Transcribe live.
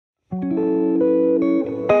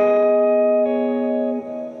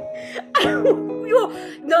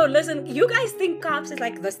No, listen, you guys think Kaps is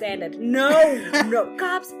like the standard. No, no.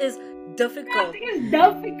 Kaps is difficult. It's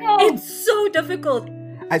difficult. It's so difficult.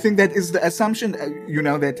 I think that is the assumption,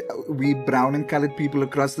 that we brown and colored people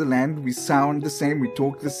across the land, we sound the same, we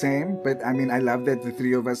talk the same. But I mean, I love that the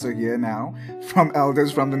three of us are here now, from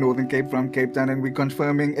elders from the Northern Cape, from Cape Town, and we're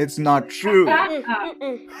confirming it's not true.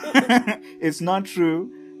 It's not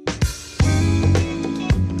true.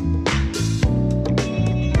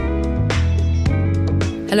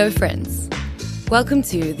 Hello, friends. Welcome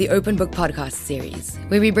to the Open Book Podcast series,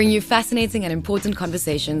 where we bring you fascinating and important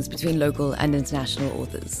conversations between local and international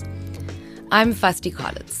authors. I'm Fasti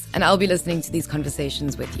Karlitz, and I'll be listening to these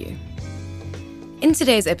conversations with you. In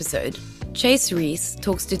today's episode, Chase Reese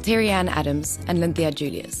talks to Terri-Ann Adams and Lynthia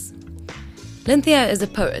Julius. Lynthia is a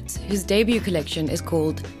poet whose debut collection is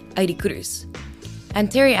called Uiticruz, and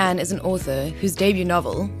Terri-Ann is an author whose debut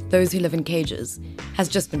novel, Those Who Live in Cages, has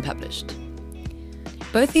just been published.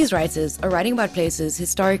 Both these writers are writing about places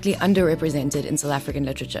historically underrepresented in South African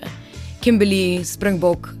literature: Kimberley,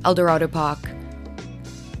 Springbok, Eldorado Park.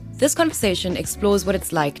 This conversation explores what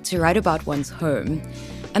it's like to write about one's home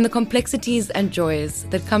and the complexities and joys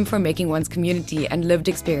that come from making one's community and lived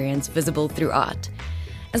experience visible through art,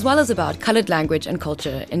 as well as about coloured language and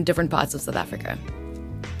culture in different parts of South Africa.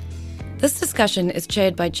 This discussion is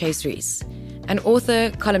chaired by Chase Reese, an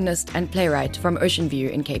author, columnist and playwright from Ocean View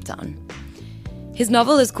in Cape Town. His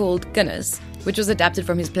novel is called Guinness, which was adapted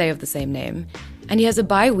from his play of the same name, and he has a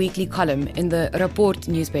bi-weekly column in the Rapport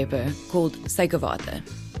newspaper called Suikerwater.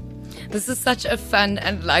 This is such a fun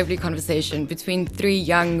and lively conversation between three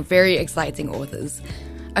young, very exciting authors.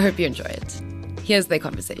 I hope you enjoy it. Here's their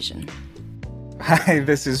conversation. Hi,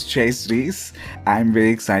 this is Chase Reese. I'm very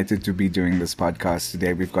excited to be doing this podcast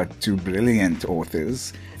today. We've got two brilliant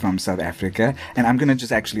authors from South Africa, and I'm going to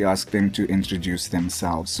just actually ask them to introduce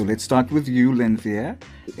themselves. So let's start with you, Lynthia.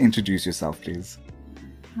 Introduce yourself, please.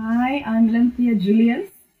 Hi, I'm Lynthia Julius.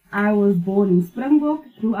 I was born in Springbok,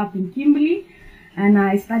 grew up in Kimberley, and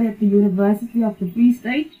I studied at the University of the Free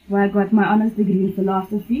State, where I got my honours degree in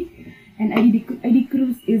philosophy. And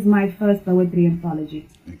Uiticruz is my first poetry anthology.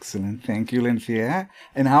 Excellent. Thank you, Lynthia.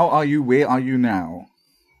 And how are you? Where are you now?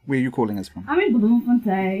 Where are you calling us from? I'm in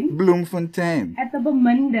Bloemfontein. Bloemfontein. At the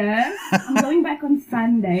Beminde. I'm going back on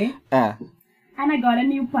Sunday. And I got a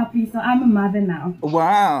new puppy, so I'm a mother now.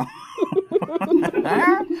 Wow.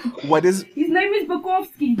 What is... His name is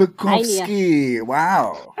Bukowski. Bukowski.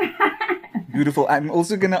 Wow. Beautiful. I'm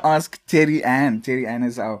also going to ask Terri-Ann. Terri-Ann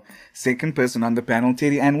is our second person on the panel.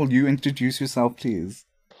 Terri-Ann, will you introduce yourself, please?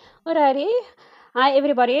 Alrighty. Hi,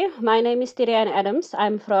 everybody. My name is Terri-Ann Adams.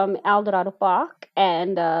 I'm from Eldorado Park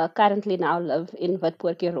and currently now live in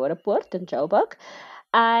Witpoortjie Roodepoort in Joburg.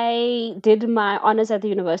 I did my honours at the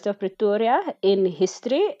University of Pretoria in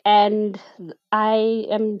history, and I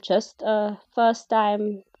am just a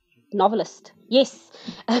first-time novelist. Yes,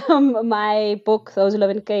 my book, Those Who Live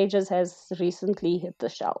in Cages, has recently hit the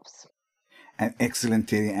shelves. An excellent,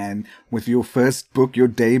 Terri-Ann. With your first book, your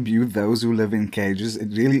debut, Those Who Live in Cages,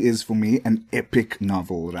 it really is, for me, an epic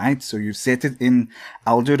novel, right? So you set it in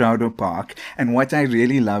Eldorado Park. And what I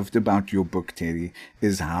really loved about your book, Terri,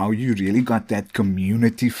 is how you really got that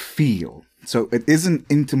community feel. So it is an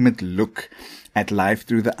intimate look at life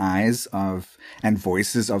through the eyes of and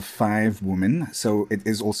voices of 5 women. So it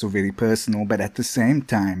is also very personal, but at the same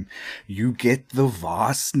time, you get the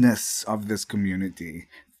vastness of this community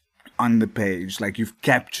on the page. Like, you've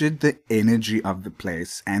captured the energy of the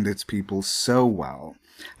place and its people so well.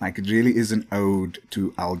 Like, it really is an ode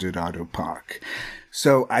to Eldorado Park.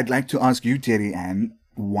 So I'd like to ask you, Terri-Ann,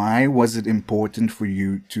 why was it important for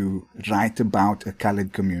you to write about a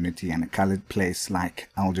colored community and a colored place like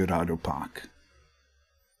Eldorado Park?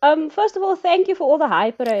 First of all, thank you for all the high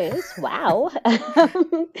praise. Wow.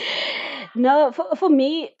 No, for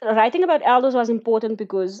me, writing about elders was important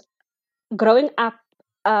because growing up,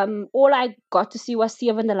 all I got to see was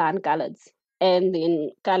Sewendeland Coloureds and then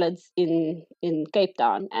Coloureds in Cape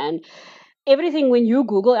Town. And everything, when you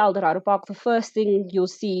Google Eldorado Park, the first thing you'll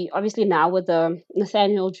see, obviously now with the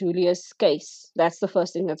Nathaniel Julius case, that's the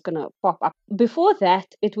first thing that's going to pop up. Before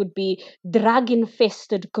that, it would be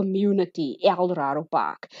drug-infested community, Eldorado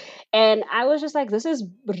Park. And I was just like, this is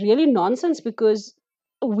really nonsense, because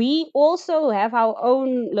we also have our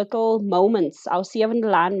own little moments, our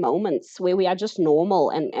Sewendeland moments, where we are just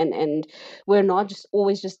normal and we're not just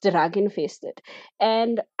always just drug infested.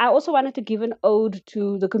 And I also wanted to give an ode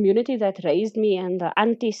to the community that raised me, and the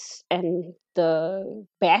aunties and the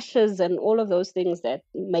bashes and all of those things that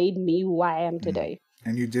made me who I am today.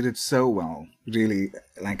 And you did it so well. Really,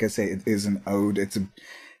 like I say, it is an ode. It's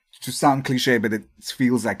to sound cliche, but it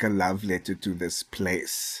feels like a love letter to this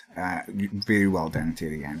place. Very well done,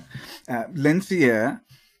 Terry Ann. Lynthia,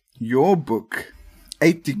 your book,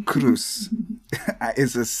 80 Cruz,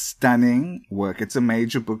 is a stunning work. It's a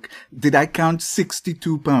major book. Did I count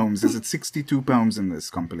 62 poems? Is it 62 poems in this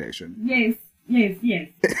compilation? Yes.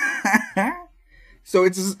 So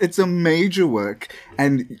it's a major work.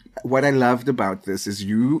 And what I loved about this is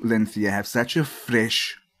you, Lynthia, have such a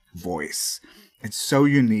fresh voice. It's so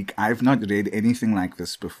unique. I've not read anything like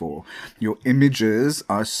this before. Your images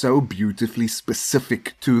are so beautifully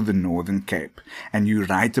specific to the Northern Cape. And you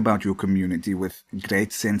write about your community with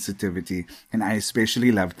great sensitivity. And I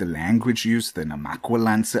especially loved the language use. The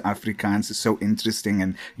Namakwalandse Afrikaans is so interesting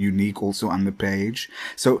and unique also on the page.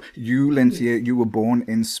 So you, Lynthia, you were born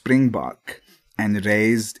in Springbok and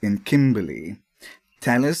raised in Kimberley.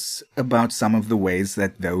 Tell us about some of the ways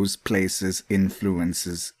that those places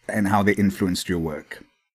influences and how they influenced your work.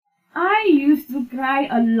 I used to cry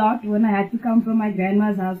a lot when I had to come from my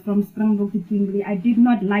grandma's house from Springbok to Kimberley. I did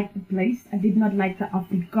not like the place. I did not like the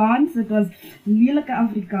Afrikaans. It was lelike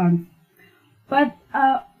Afrikaans. But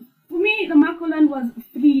for me, the Namaqualand was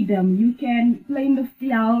freedom. You can play in the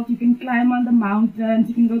field, you can climb on the mountains,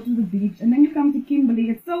 you can go to the beach, and then you come to Kimberley.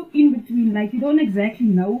 It's so in between, like you don't exactly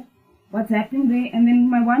know what's happening there. And then in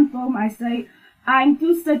my one poem, I say, I'm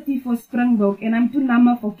too city for Springbok and I'm too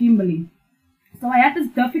Nama for Kimberley. So I had this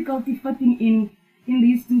difficulty fitting in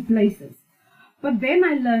these two places. But then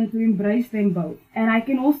I learned to embrace them both. And I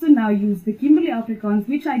can also now use the Kimberley Afrikaans,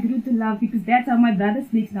 which I grew to love because that's how my brother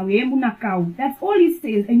speaks now. That's all he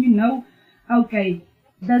says. And you know, okay,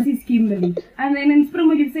 this is Kimberley. And then in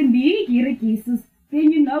Springbok, you say,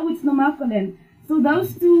 then you know it's Namaqualand. So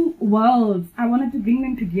those two worlds, I wanted to bring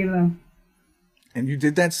them together. And you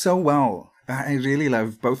did that so well. I really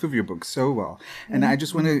love both of your books so well. And I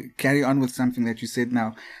just want to carry on with something that you said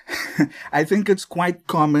now. I think it's quite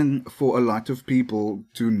common for a lot of people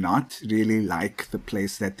to not really like the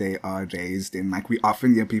place that they are raised in. Like we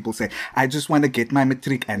often hear people say, I just want to get my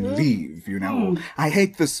matric and leave, you know. I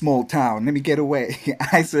hate this small town. Let me get away.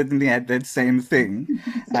 I certainly had that same thing.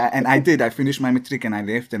 And I did. I finished my matric and I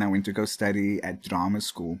left and I went to go study at drama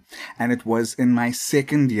school. And it was in my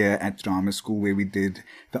second year at drama school where we did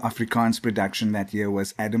the Afrikaans production that year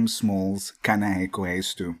was Adam Small's Kana Heko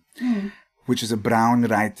Hestu, which is a brown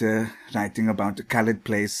writer writing about a colored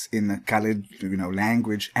place in a colored,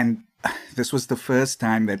 language. And this was the first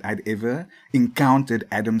time that I'd ever encountered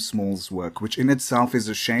Adam Small's work, which in itself is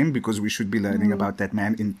a shame because we should be learning about that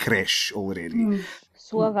man in creche already.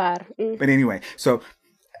 So waar. But anyway, so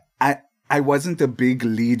I wasn't a big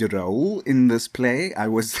lead role in this play. I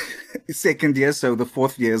was second year, so the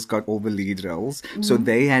fourth years got all the lead roles. So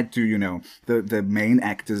they had to, the main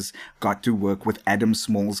actors got to work with Adam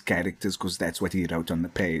Small's characters because that's what he wrote on the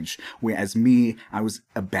page. Whereas me, I was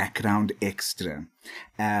a background extra.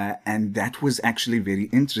 And that was actually very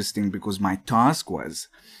interesting because my task was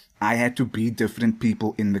I had to be different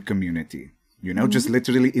people in the community. Just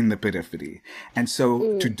literally in the periphery. And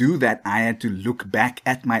so to do that, I had to look back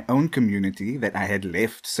at my own community that I had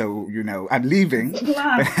left. So, I'm leaving, but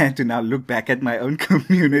I had to now look back at my own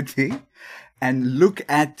community and look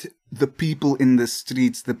at the people in the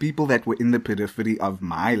streets, the people that were in the periphery of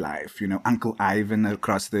my life, Uncle Ivan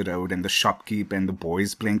across the road and the shopkeep and the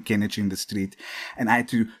boys playing Kennech in the street. And I had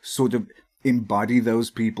to sort of embody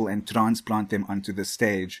those people and transplant them onto the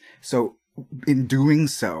stage. So in doing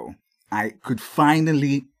so, I could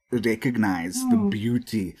finally recognize the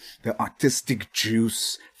beauty, the artistic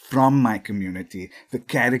juice from my community, the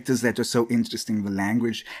characters that are so interesting, the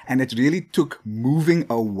language. And it really took moving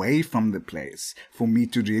away from the place for me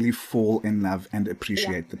to really fall in love and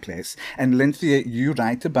appreciate the place. And Lynthia, you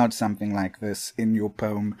write about something like this in your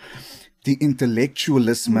poem, Die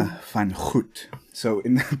Intellectualisme van Goed. So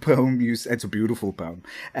in the poem, it's a beautiful poem.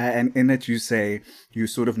 And in it, you say you're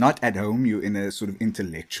sort of not at home. You're in a sort of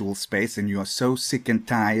intellectual space and you are so sick and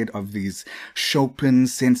tired of these Chopin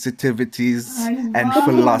sensitivities and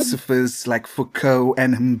philosophers like Foucault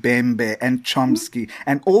and Mbembe and Chomsky.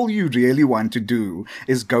 And all you really want to do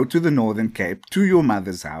is go to the Northern Cape, to your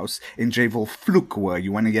mother's house in Javel Flukwa.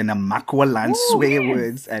 You want to hear Namakwaland swear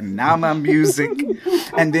words and Nama music.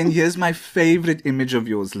 And then here's my favorite image of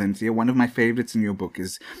yours, Lynthia. One of my favorites in your book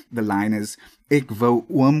is the line is Ek wou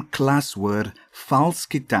oom Klas hoor vals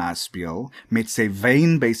gitaar speel met sy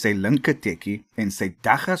wyn by sy linker tekkie en sy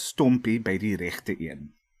dagga stompie by die regte een.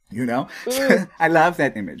 I love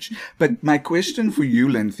that image. But my question for you,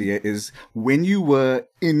 Lynthia, is when you were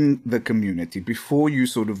in the community, before you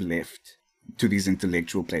sort of left, to these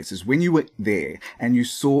intellectual places. When you were there and you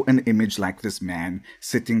saw an image like this man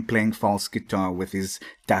sitting playing false guitar with his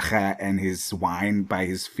dacha and his wine by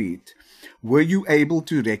his feet, were you able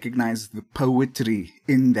to recognize the poetry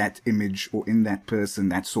in that image or in that person,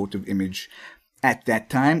 that sort of image at that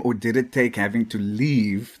time, or did it take having to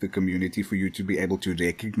leave the community for you to be able to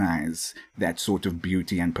recognize that sort of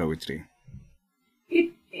beauty and poetry?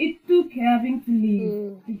 It took having to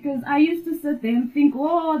leave because I used to sit there and think,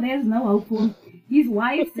 oh, there's no hope for him. His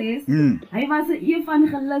wife says, hy was 'n eeu van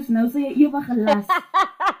gelus, nou sê hy ewige las.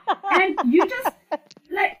 And you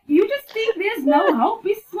just think there's no hope.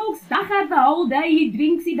 He smokes dacha the whole day, he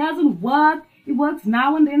drinks, he doesn't work. He works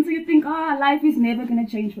now and then, so you think, life is never going to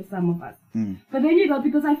change for some of us. But then you go,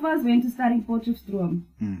 because I first went to study Potchefstroom.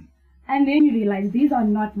 And then you realize, these are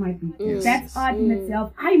not my people. Yes. That's art in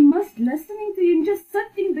itself. I missed listening to him, just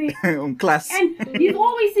sitting there. Class. And he's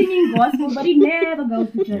always singing gospel, but he never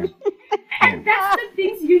goes to church. And that's the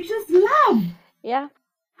things you just love. Yeah.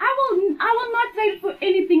 I will not trade for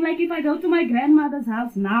anything. Like if I go to my grandmother's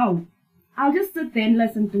house now, I'll just sit there and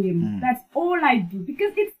listen to him. That's all I do.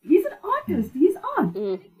 Because he's an artist. He's art.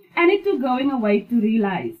 And it took going away to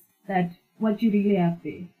realize that what you really have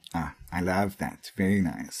there. I love that. Very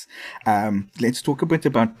nice. Let's talk a bit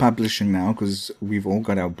about publishing now, because we've all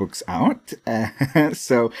got our books out.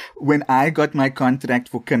 So when I got my contract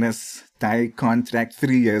for Kinders Thai contract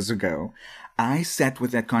 3 years ago, I sat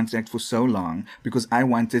with that contract for so long because I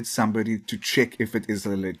wanted somebody to check if it is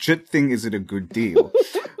a legit thing, is it a good deal?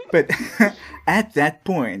 But at that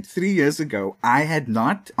point, 3 years ago, I had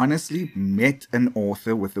not honestly met an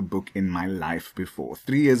author with a book in my life before.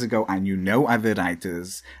 3 years ago, I knew no other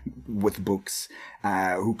writers with books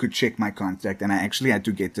who could check my contract, and I actually had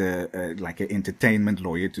to get an entertainment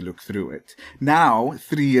lawyer to look through it. Now,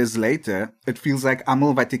 3 years later, it feels like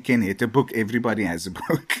Amal wat ek ken het 'n book. Everybody has a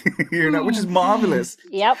book, which is marvelous.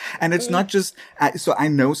 Yep. And it's not just, so I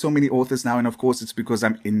know so many authors now, and of course it's because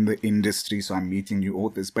I'm in the industry, so I'm meeting new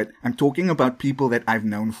authors, but I'm talking about people that I've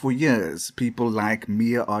known for years. People like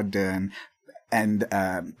Mia Ardern and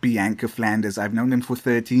Bianca Flanders. I've known them for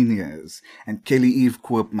 13 years. And Kelly Eve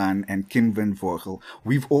Koopman and Kim Van Vogel.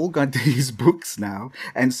 We've all got these books now.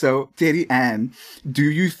 And so, Terry Ann, do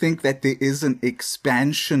you think that there is an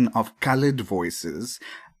expansion of colored voices?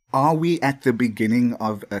 Are we at the beginning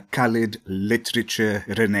of a colored literature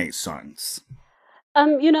renaissance?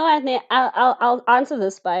 I'll answer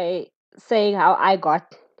this by saying how I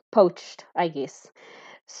got poached, I guess.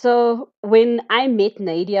 So when I met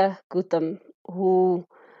Nadia Gutham, who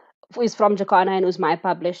is from Jacana and who's my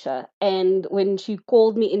publisher, and when she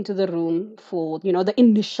called me into the room for, the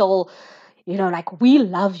initial, we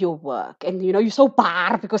love your work, and, you're so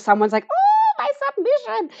bar because someone's like, oh, my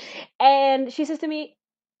submission. And she says to me,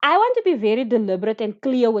 I want to be very deliberate and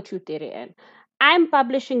clear with you, Terry Ann. I'm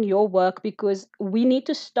publishing your work because we need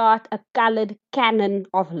to start a colored canon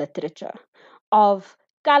of literature, of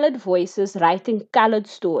colored voices writing colored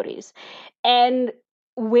stories. And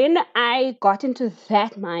when I got into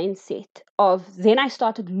that mindset then I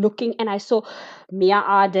started looking and I saw Mia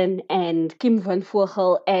Ardern and Kim Van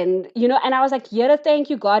Vogel and I was like, yeah, thank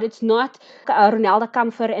you, God. It's not Ronelda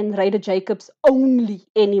Kamfer and Ryder Jacobs only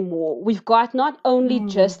anymore. We've got not only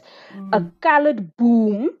just a colored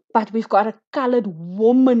boom, but we've got a colored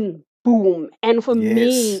woman boom. And for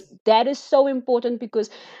me, that is so important because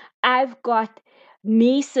I've got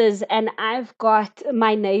nieces and I've got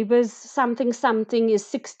my neighbors, something is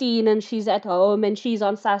 16 and she's at home and she's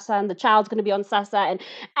on SASA and the child's going to be on SASA and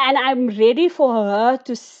I'm ready for her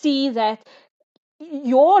to see that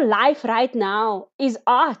your life right now is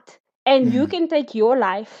art and you can take your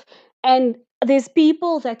life and there's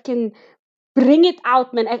people that can bring it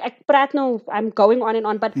out, man. I praat nou, I'm going on and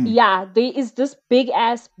on, but yeah, there is this big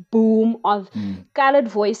ass boom of colored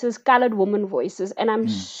voices, colored woman voices, and I'm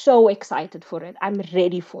so excited for it. I'm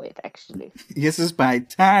ready for it, actually. Yes, it's by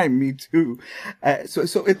time. Me too.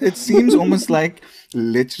 So it seems almost like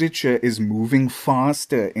literature is moving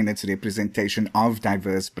faster in its representation of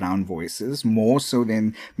diverse brown voices, more so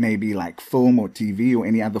than maybe like film or TV or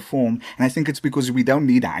any other form. And I think it's because we don't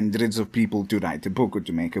need hundreds of people to write a book or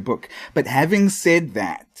to make a book. But having said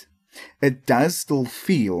that, it does still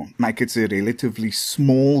feel like it's a relatively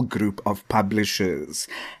small group of publishers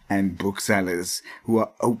and booksellers who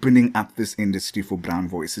are opening up this industry for brown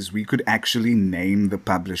voices. We could actually name the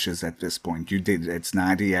publishers at this point. You did. It's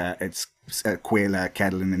Nadia, it's Kwela,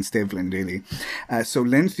 Catalin, and Stevlin, really. So,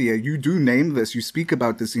 Lynthia, you do name this. You speak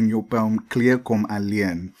about this in your poem, Clear Kom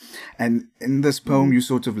Alleen. And in this poem, you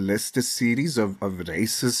sort of list a series of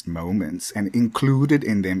racist moments. And included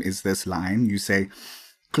in them is this line. You say,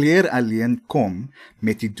 Kleer alleen kom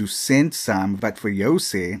met die dosent saam wat vir jou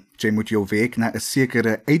sê, jy moet jou werk na 'n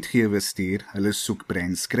sekere uitgewer stuur, hulle soek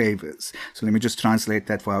breinskrywers. So let me just translate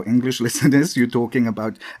that for our English listeners. You're talking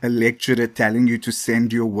about a lecturer telling you to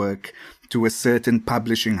send your work to a certain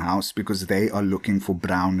publishing house because they are looking for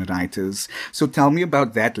brown writers. So tell me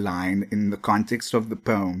about that line in the context of the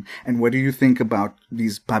poem, and what do you think about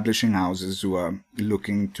these publishing houses who are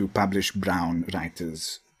looking to publish brown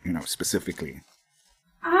writers, specifically?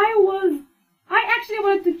 I actually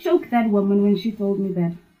wanted to choke that woman when she told me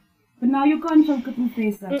that. But now you can't choke a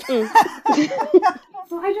professor.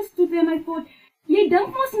 So I just stood there and I thought, jy dink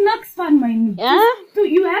mos niks van my nie.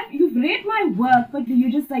 You've read my work, but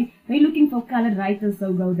you just say, they're looking for colored writers,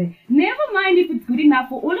 so go there. Never mind if it's good enough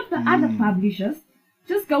for all of the other publishers.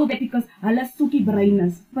 Just go there because hulle soekie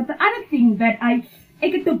breiners. But the other thing that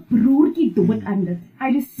ek het 'n broertjie dood aan dit.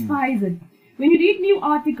 I despise it. When you read new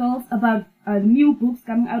articles about new books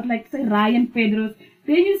coming out, like say Ryan Pedros,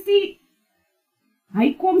 then you see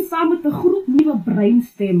hy kom saam met 'n groep nuwe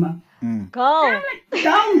breinstemme. Go. I'm like,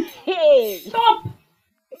 don't.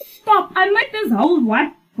 Stop. I made this whole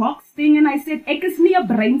white box thing and I said, ek is nie 'n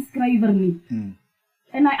breinskrywer nie.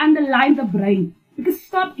 And I underlined the brain. Because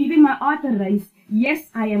stop giving my art a race. Yes,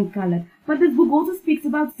 I am colored. But this book also speaks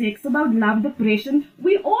about sex, about love, depression.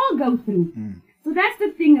 We all go through. So that's the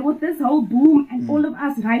thing with this whole boom and all of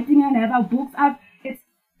us writing and have our books out. It's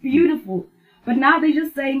beautiful. But now they're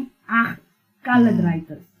just saying, colored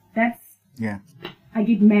writers. I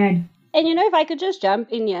get mad. And if I could just jump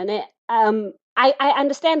in here, I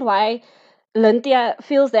understand why Lynthia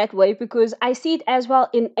feels that way, because I see it as well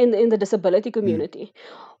in the disability community.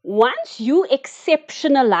 Once you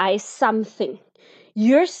exceptionalize something,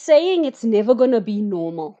 you're saying it's never going to be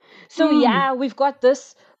normal. So we've got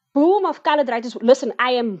this boom of colored writers. Listen,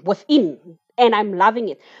 I am within and I'm loving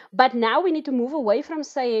it. But now we need to move away from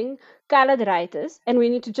saying colored writers, and we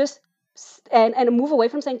need to just and move away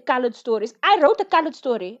from saying colored stories. I wrote a colored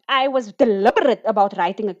story. I was deliberate about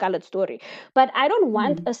writing a colored story. But I don't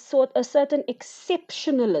want a certain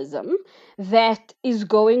exceptionalism that is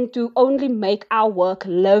going to only make our work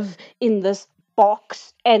live in this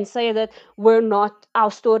box and say that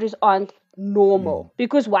our stories aren't normal.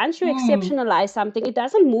 Because once you exceptionalize something, it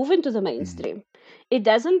doesn't move into the mainstream. It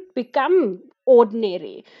doesn't become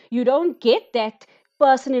ordinary. You don't get that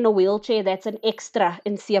person in a wheelchair that's an extra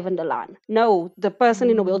in Sewende Laan. No, the person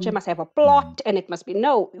in a wheelchair must have a plot, and it must be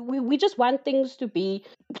we just want things to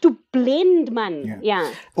blend, man.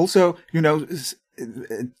 Yeah. Also,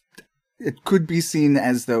 it could be seen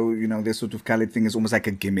as though, this sort of colored thing is almost like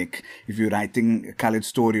a gimmick. If you're writing a colored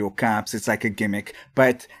story or caps, it's like a gimmick.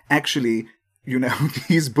 But actually,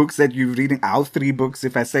 these books that you're reading, our 3 books,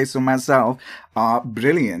 if I say so myself, are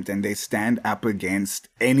brilliant, and they stand up against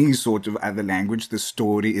any sort of other language. The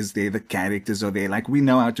story is there, the characters are there. Like, we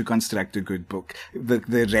know how to construct a good book.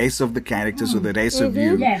 The race of the characters or the race of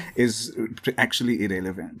you is actually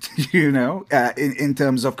irrelevant, in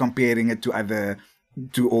terms of comparing it to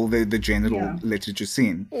all the general literature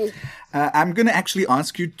scene. I'm going to actually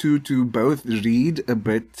ask you to both read a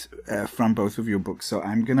bit from both of your books. So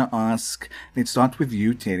I'm going to let's start with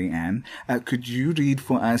you, Terry Ann. Could you read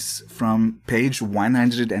for us from page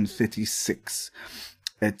 136?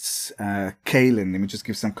 It's Kaylin. Let me just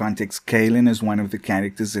give some context. Kaylin is one of the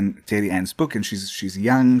characters in Terry Ann's book, and she's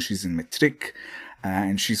young, she's in matric,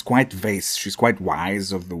 and she's quite vase, she's quite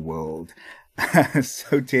wise of the world.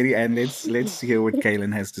 So Terry Ann, let's hear what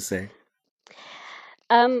Kaylin has to say.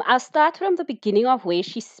 I'll start from the beginning of where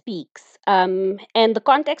she speaks. And the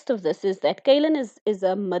context of this is that Kaylin is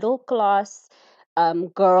a middle class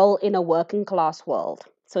girl in a working class world.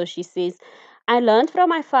 So she says, I learned from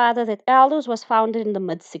my father that Elders was founded in the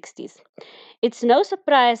mid-60s. It's no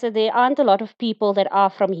surprise that there aren't a lot of people that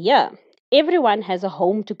are from here. Everyone has a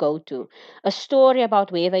home to go to, a story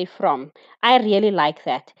about where they're from. I really like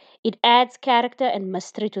that. It adds character and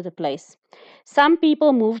mystery to the place. Some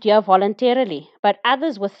people moved here voluntarily, but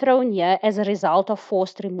others were thrown here as a result of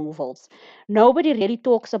forced removals. Nobody really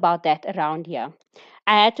talks about that around here.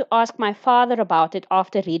 I had to ask my father about it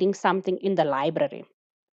after reading something in the library.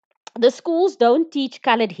 The schools don't teach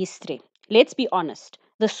colored history. Let's be honest.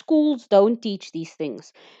 The schools don't teach these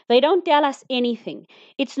things. They don't tell us anything.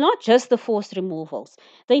 It's not just the forced removals.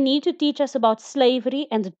 They need to teach us about slavery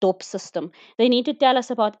and the dop system. They need to tell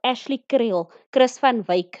us about Ashley Kriel, Chris van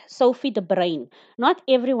Wyk, Sophie de Bruin. Not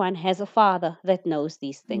everyone has a father that knows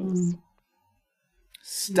these things.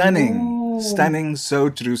 Stunning. Stunning. So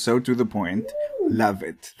true. So to the point. Love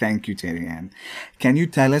it. Thank you, Terry Ann. Can you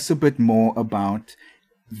tell us a bit more about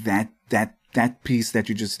that that piece that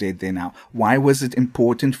you just read there now, why was it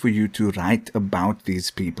important for you to write about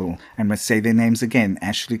these people? I must say their names again: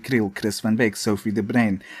 Ashley Kriel, Chris van Wyk, Sophie de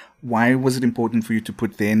Bruin. Why was it important for you to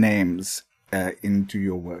put their names into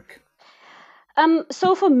your work?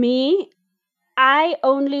 So for me, I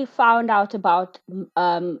only found out about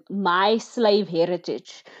my slave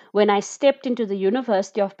heritage when I stepped into the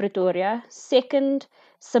University of Pretoria, second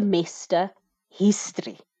semester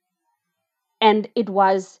history. And it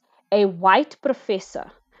was a white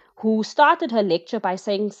professor who started her lecture by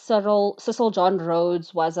saying Cecil John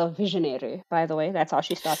Rhodes was a visionary. By the way, that's how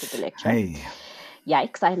she started the lecture. Hey.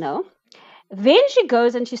 Yikes, I know. Then she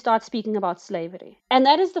goes and she starts speaking about slavery. And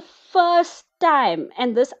that is the first time,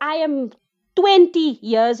 and this, I am 20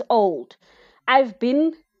 years old. I've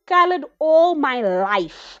been colored all my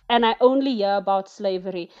life, and I only hear about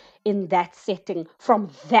slavery in that setting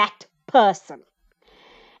from that person.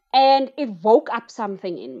 And it woke up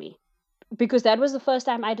something in me, because that was the first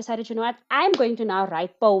time I decided, you know what, I'm going to now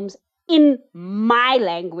write poems in my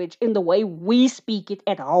language, in the way we speak it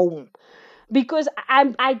at home. Because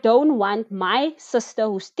I don't want my sister,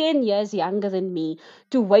 who's 10 years younger than me,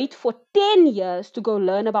 to wait for 10 years to go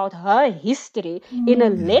learn about her history in a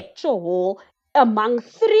lecture hall among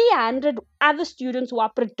 300 other students who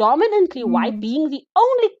are predominantly white, being the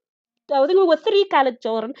only, I think we were 3 colored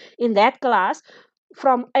children in that class,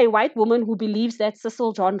 from a white woman who believes that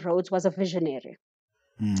Cecil John Rhodes was a visionary.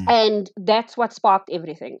 And that's what sparked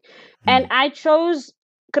everything. And I chose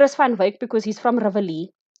Chris van Wyk because he's from Riverlea.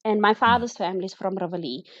 And my father's family is from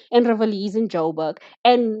Riverlea, and Riverlea is in Joburg,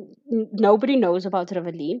 and nobody knows about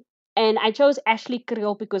Riverlea. And I chose Ashley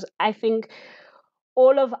Kriel because I think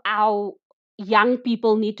all of our young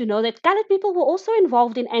people need to know that colored people were also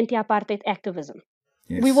involved in anti-apartheid activism.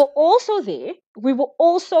 Yes. We were also there. We were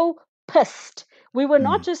also pissed. We were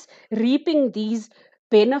not just reaping these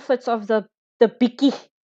benefits of the bicky,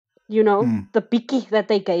 the bicky that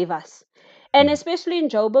they gave us. And especially in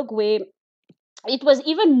Joburg, where it was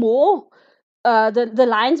even more, the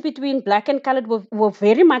lines between black and colored were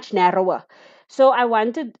very much narrower. So I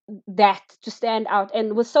wanted that to stand out.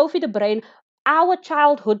 And with Sophie de Bruin, our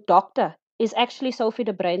childhood doctor is actually Sophie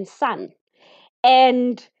de Bruin's son.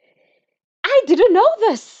 And I didn't know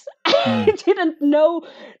this. I didn't know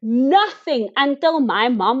nothing until my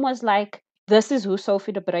mom was like, this is who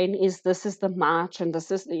Sophie de Bruin is, this is the march, and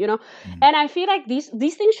this is, and I feel like these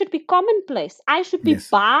things should be commonplace. I should be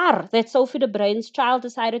bar that Sophie de Bruin's child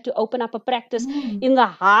decided to open up a practice in the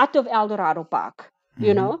heart of Eldorado Park,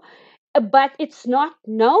 but it's not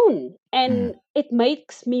known, and it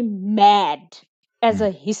makes me mad. As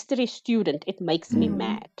a history student, it makes me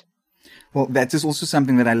mad. Well, that is also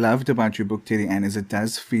something that I loved about your book, Terry Ann, is it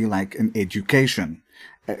does feel like an education.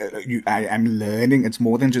 I'm learning. It's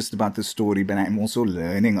more than just about the story, but I'm also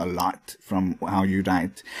learning a lot from how you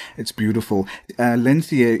write. It's beautiful.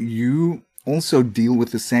 Lynthia, you also deal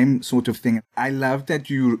with the same sort of thing. I love that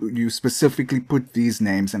you specifically put these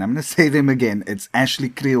names, and I'm going to say them again. It's Ashley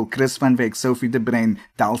Kriel, Chris van Wyk, Sophie de Bruin,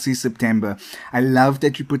 Dulcie September. I love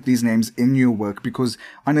that you put these names in your work because,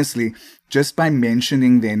 honestly, just by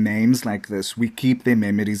mentioning their names like this, we keep their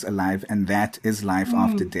memories alive, and that is life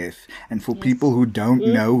after death. And for people who don't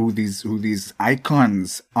know who these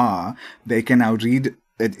icons are, they can now read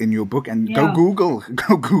it in your book and go Google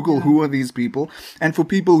who are these people. And for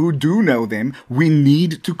people who do know them, we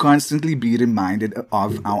need to constantly be reminded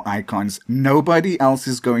of our icons. Nobody else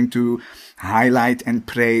is going to highlight and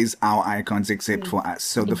praise our icons except for us.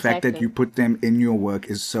 So the fact that you put them in your work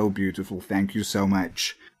is so beautiful. Thank you so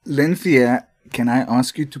much. Lynthia, can I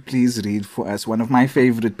ask you to please read for us one of my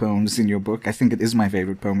favorite poems in your book? I think it is my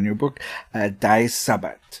favorite poem in your book, Die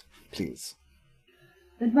Sabbat, please.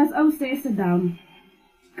 Dit was ou Sesse down.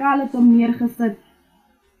 Kaal het hom neergesit.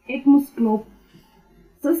 Ek moes klop.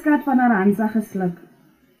 Suska het van haar Hansa gesluk.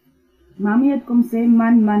 Mami het kom sê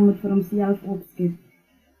man moet vir homself opskep.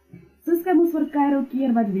 Suska moes vir Karel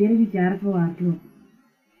keer wat weer die kerk wou hardloop.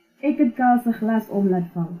 Ek het Kaal se glas om laat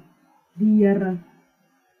val. Die Here.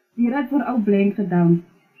 Die het vir ou blank gedown,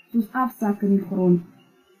 soos afsak in die grond.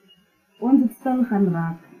 Ons het stil gaan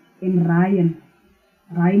raak en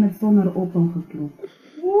Ryan het sonder ophou geklop.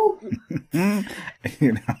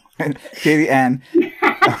 Terry Ann,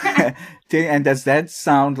 does that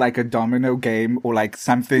sound like a domino game or like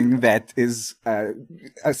something that is a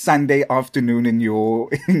Sunday afternoon in your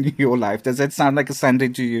life? Does that sound like a Sunday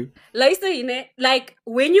to you? Luister, like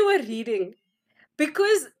when you were reading,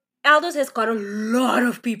 because Elders has got a lot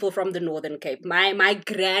of people from the Northern Cape. My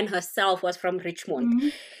gran herself was from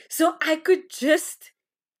Richmond. So I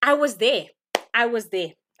was there.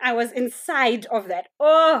 I was inside of that.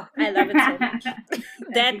 Oh, I love it so much.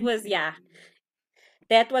 That was, yeah,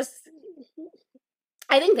 that was,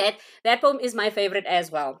 I think that poem is my favorite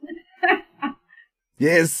as well.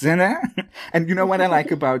 Yes, Senna. And you know what I like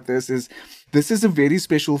about this is a very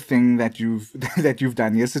special thing that you've that you've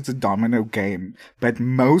done. Yes, it's a domino game, but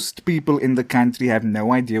most people in the country have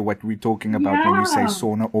no idea what we're talking about when you say Yeah.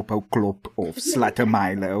 Sona Oppo Klop or Slatter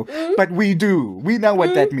Milo. But we do. We know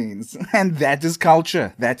what that means. And that is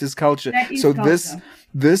culture. That is culture. That is So culture.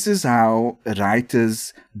 this is how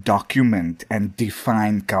writers document and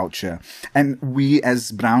define culture. And we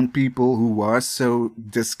as brown people who are so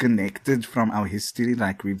disconnected from our history,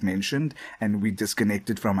 like we've mentioned, and we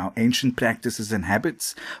disconnected from our ancient practices and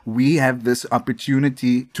habits, we have this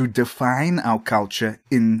opportunity to define our culture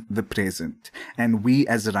in the present. And we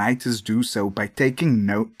as writers do so by taking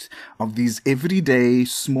note of these everyday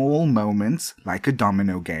small moments, like a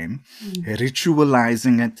domino game,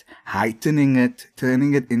 ritualizing it, heightening it,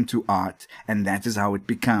 turning it into art, and that is how it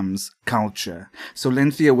becomes culture. So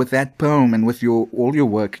Lynthia, with that poem and with all your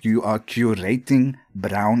work, you are curating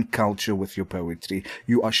brown culture with your poetry.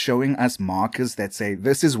 You are showing us markers that say,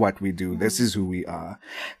 this is what we do, this is who we are.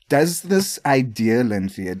 Does this idea,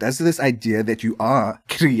 Lynthia, that you are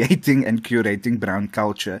creating and curating brown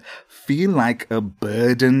culture feel like a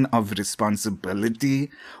burden of responsibility,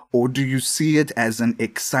 or do you see it as an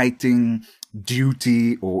exciting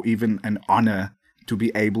duty or even an honor to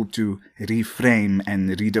be able to reframe and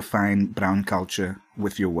redefine brown culture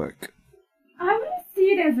with your work? I wouldn't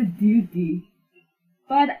see it as a duty,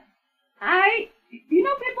 but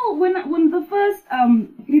people, when the first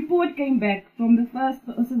report came back from the first,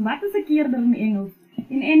 what is a keerder in Engels?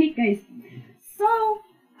 In any case, so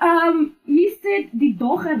he said die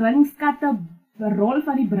dogge ringskatte rol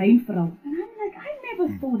van die breinvrou, and I'm like, I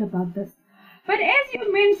never thought about this. But as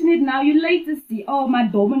you mention it now, you later see, oh, my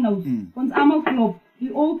dominoes, ons allemaal klop,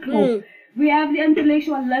 we all klop. We have the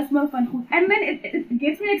intellectualism van goed, and then it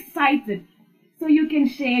gets me excited. So you can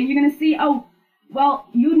share, you're going to see, oh, well,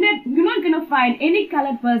 you're not going to find any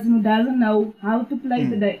colored person who doesn't know how to play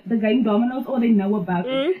the game dominoes, or they know about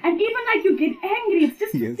it. And even like you get angry, it's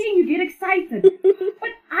just a thing, you get excited. But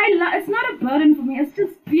it's not a burden for me, it's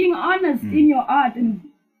just being honest in your art and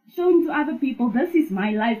showing to other people, this is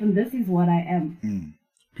my life and this is what I am.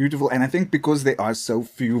 Beautiful. And I think because there are so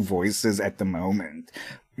few voices at the moment,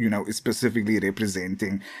 specifically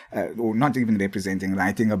representing, or not even representing,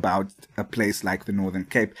 writing about a place like the Northern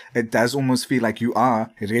Cape, it does almost feel like you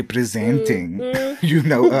are representing,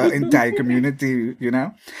 an entire community,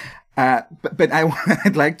 But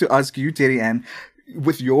I'd like to ask you, Terry Ann,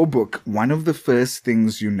 with your book, one of the first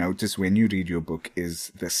things you notice when you read your book is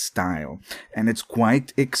the style. And it's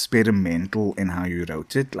quite experimental in how you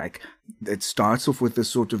wrote it. Like, it starts off with this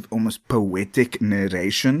sort of almost poetic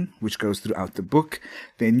narration, which goes throughout the book.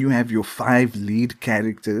 Then you have your 5 lead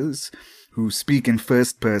characters who speak in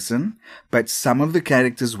first person, but some of the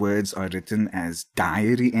characters' words are written as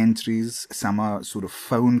diary entries, some are sort of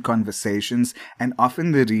phone conversations, and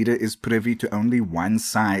often the reader is privy to only one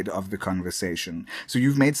side of the conversation. So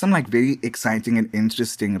you've made some very exciting and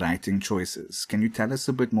interesting writing choices. Can you tell us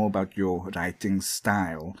a bit more about your writing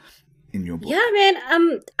style in your book? Yeah,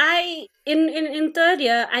 man. I in third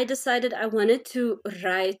year, I decided I wanted to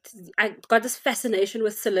write. I got this fascination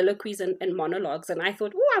with soliloquies and monologues, and I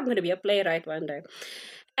thought, oh, I'm going to be a playwright one day.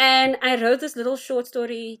 And I wrote this little short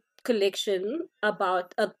story collection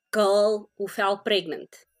about a girl who fell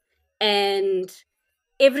pregnant, and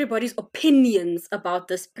everybody's opinions about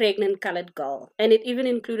this pregnant colored girl. And it even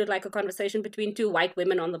included a conversation between 2 white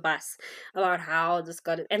women on the bus about how this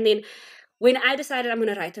got it. And then when I decided I'm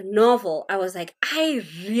going to write a novel, I was like, I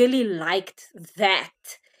really liked that.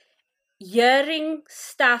 Hearing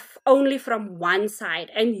stuff only from one side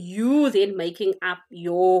and you then making up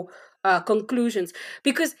your conclusions.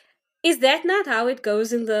 Because is that not how it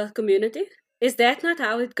goes in the community? Is that not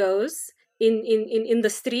how it goes in the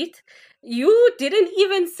street? You didn't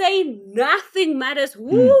even say nothing matters.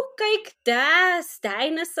 Kyk daar,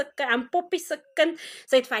 Steine se kind, Poppy se kind.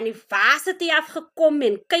 Sy het van die varsity afgekom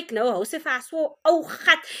en kyk nou, hou sy vas so ou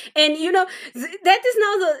gat. And that is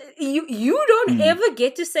now you don't ever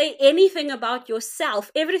get to say anything about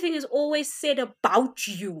yourself. Everything is always said about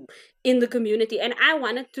you in the community. And I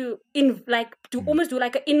wanted to almost do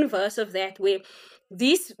an inverse of that, where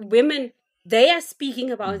these women, they are speaking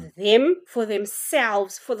about them for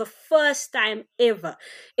themselves for the first time ever,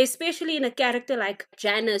 especially in a character like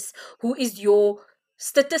Janice, who is your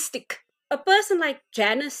statistic. A person like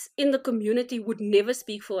Janice in the community would never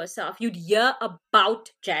speak for herself. You'd hear about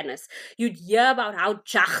Janice. You'd hear about how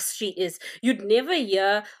jags she is. You'd never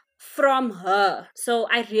hear from her. So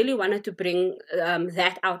I really wanted to bring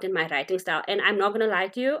that out in my writing style. And I'm not going to lie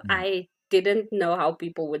to you, I didn't know how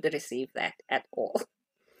people would receive that at all.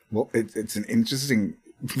 Well, it's an interesting,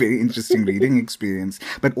 very interesting reading experience.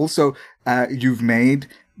 But also, you've made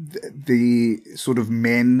the sort of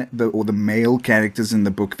men, or the male characters in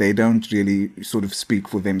the book, they don't really sort of speak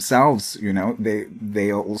for themselves. You know,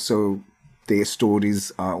 they are also, their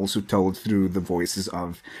stories are also told through the voices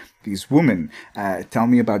of these women. Tell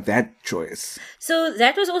me about that choice. So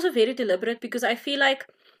that was also very deliberate, because I feel like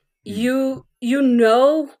you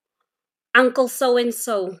know Uncle so and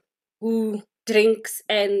so who drinks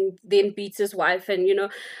and then beats his wife, and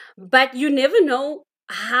but you never know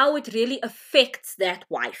how it really affects that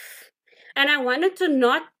wife. And I wanted to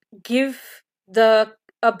not give the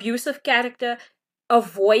abusive character a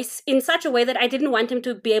voice in such a way that I didn't want him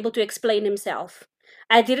to be able to explain himself.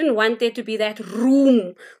 I didn't want there to be that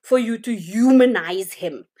room for you to humanize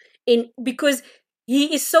him, because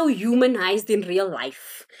he is so humanized in real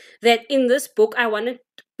life that in this book I wanted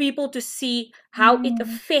people to see how it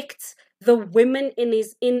affects the woman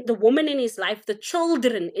the woman in his life, the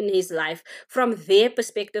children in his life, from their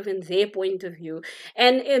perspective and their point of view.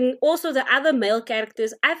 And also the other male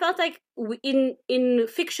characters, I felt like in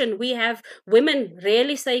fiction we have women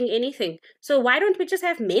rarely saying anything, so why don't we just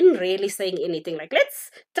have men rarely saying anything? Like,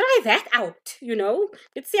 let's try that out,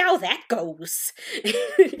 let's see how that goes.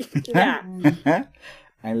 Yeah.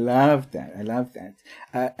 I love that. I love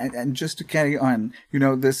that. And just to carry on,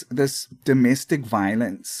 this domestic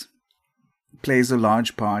violence plays a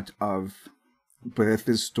large part of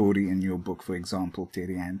Bertha's story in your book, for example,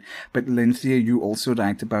 Terri-Ann. But Lynthia, you also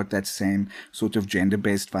write about that same sort of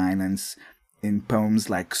gender-based violence in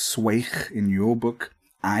poems like Swyg in your book.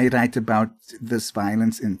 I write about this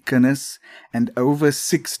violence in Kinders, and over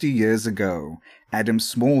 60 years ago, Adam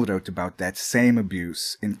Small wrote about that same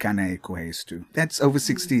abuse in Kana Ekohestu. That's over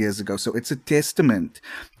 60 years ago, so it's a testament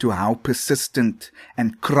to how persistent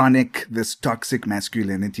and chronic this toxic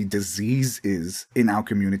masculinity disease is in our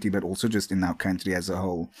community, but also just in our country as a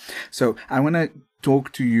whole. So I want to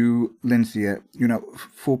talk to you, Lynthia,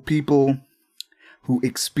 for people who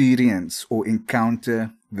experience or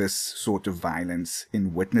encounter this sort of violence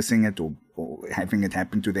in witnessing it or having it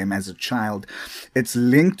happen to them as a child, it's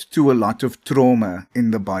linked to a lot of trauma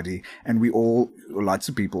in the body, and lots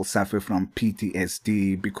of people suffer from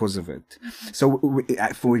PTSD because of it. So,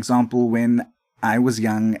 for example, when I was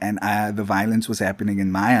young and the violence was happening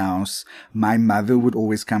in my house, my mother would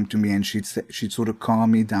always come to me and she'd sort of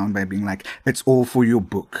calm me down by being like, it's all for your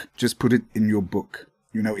book. Just put it in your book.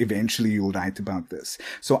 Eventually you'll write about this.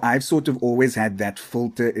 So I've sort of always had that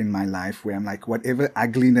filter in my life where I'm like, whatever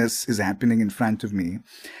ugliness is happening in front of me,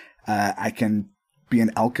 I can be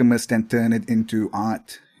an alchemist and turn it into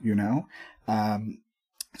art,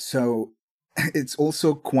 So it's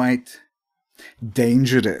also quite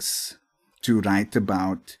dangerous to write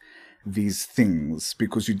about these things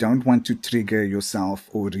because you don't want to trigger yourself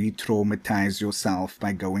or re-traumatize yourself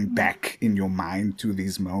by going back in your mind to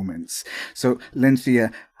these moments. So,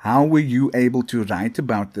 Lynthia, how were you able to write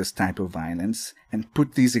about this type of violence and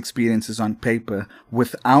put these experiences on paper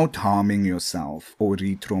without harming yourself or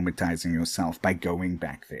re-traumatizing yourself by going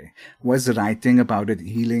back there? Was writing about it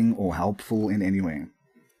healing or helpful in any way?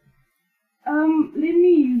 Let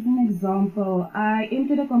me use an example. I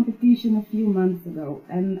entered a competition a few months ago,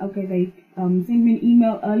 and they sent me an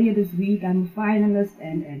email earlier this week. I'm a finalist,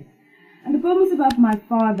 and the poem is about my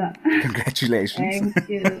father. Congratulations. Thank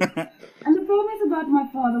you. And the poem is about my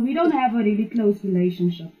father. We don't have a really close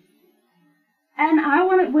relationship.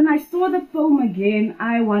 And when I saw the poem again,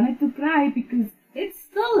 I wanted to cry because it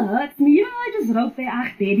still hurts me. I just wrote there,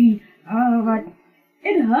 "Ach, Daddy, but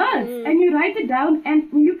it hurts." And you write it down,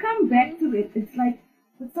 and when you come back to it, it's like,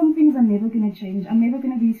 but some things are never going to change. I'm never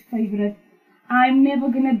going to be his favorite. I'm never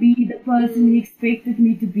going to be the person he expected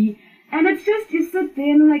me to be. And it's just, you sit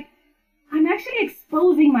there and like, I'm actually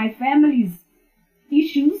exposing my family's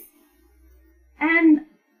issues. And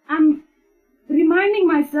I'm reminding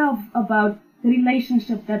myself about the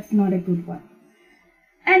relationship that's not a good one.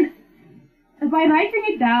 And by writing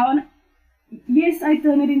it down, yes, I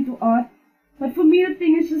turn it into art. But for me, the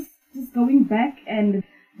thing is just going back, and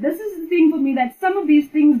this is the thing for me, that some of these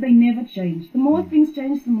things, they never change. The more things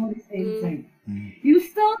change, the more they stay the same. You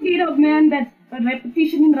still get a man that a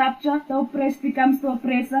repetition in Rapture, the oppressed becomes the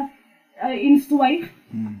oppressor in Swyg.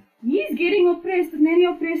 He's getting oppressed, and then he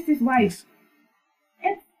oppressed his wife.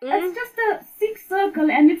 It's just a sick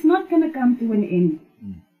circle, and it's not going to come to an end.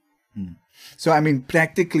 So, I mean,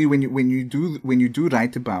 practically, when you do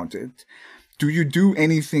write about it, do you do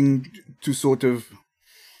anything to sort of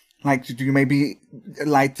Like, do you maybe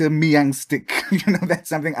light a Miang stick? That's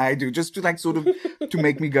something I do, just to like sort of to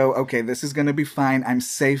make me go, okay, this is gonna be fine. I'm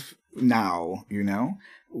safe now,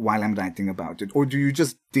 while I'm writing about it. Or do you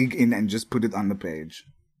just dig in and just put it on the page?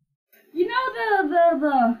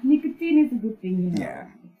 The nicotine is a good thing, Yeah.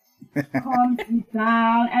 Calms me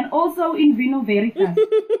down, and also in Vino Veritas.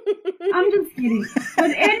 I'm just kidding.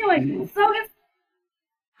 But anyway, so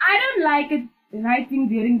I don't like it writing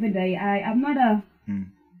during the day. I'm not a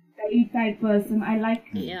day type person. I like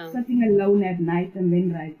sitting alone at night and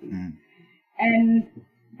then writing. And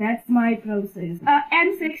that's my process.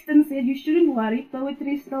 Anne Sexton said you shouldn't worry,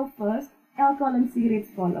 poetry is still first, alcohol and cigarettes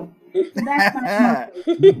follow. So that's my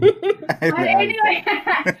But anyway,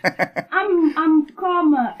 I'm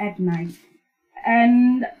calmer at night.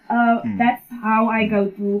 And that's how I go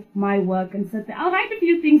to my work and sit there. I'll write a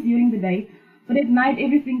few things during the day, but at night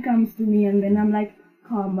everything comes to me and then I'm like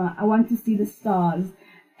calmer. I want to see the stars.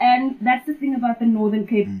 And that's the thing about the Northern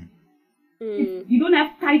Cape. You don't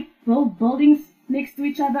have tight buildings next to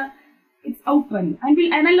each other. It's open.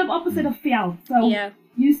 And I live opposite of Fjeld, so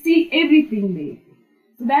you see everything there.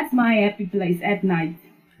 So that's my happy place at night.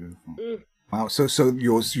 Beautiful. Wow. So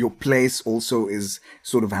your place also is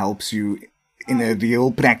sort of helps you in a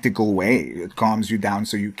real practical way. It calms you down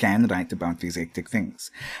so you can write about these hectic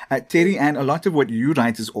things. Terry Ann, a lot of what you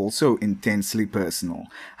write is also intensely personal.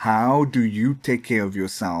 How do you take care of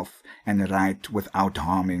yourself and write without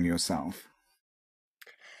harming yourself?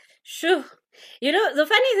 Sure. The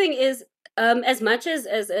funny thing is, as much as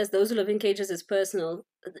Those Who Live in Cages is personal,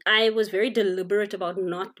 I was very deliberate about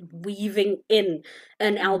not weaving in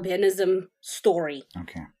an albinism story.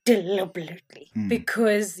 Okay. Deliberately.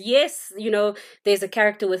 Because yes, there's a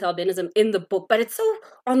character with albinism in the book, but it's so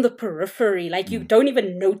on the periphery, like you don't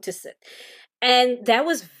even notice it. And that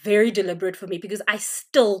was very deliberate for me because I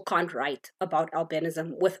still can't write about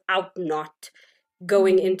albinism without not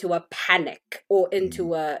going into a panic or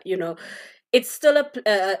into it's still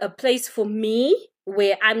a place for me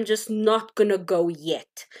where I'm just not gonna go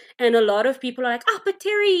yet. And a lot of people are like, but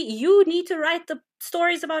Terry, you need to write the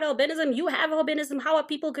stories about albinism. You have albinism. How are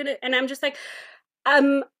people gonna? And I'm just like,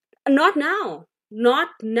 not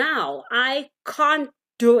now. I can't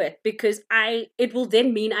do it because it will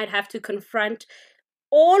then mean I'd have to confront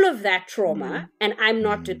all of that trauma, and I'm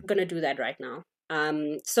not gonna do that right now.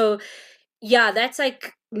 So yeah, that's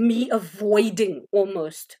like me avoiding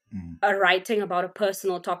almost writing about a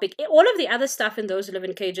personal topic. All of the other stuff in Those Who Live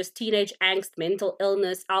in Cages, teenage angst, mental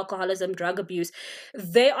illness, alcoholism, drug abuse,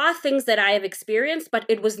 they are things that I have experienced, but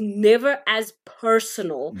it was never as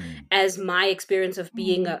personal as my experience of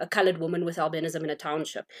being a colored woman with albinism in a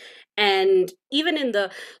township. And even in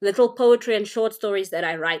the little poetry and short stories that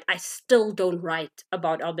I write, I still don't write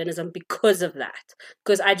about albinism because of that.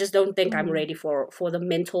 Because I just don't think I'm ready for the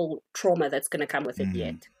mental trauma that's going to come with it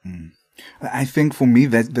yet. I think for me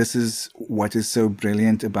that this is what is so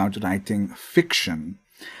brilliant about writing fiction,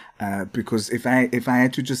 because if I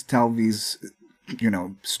had to just tell these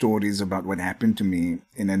stories about what happened to me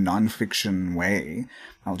in a non-fiction way,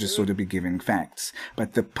 I'll just sort of be giving facts.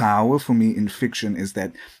 But the power for me in fiction is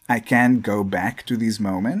that I can go back to these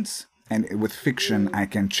moments, and with fiction, I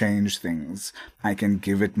can change things. I can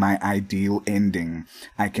give it my ideal ending.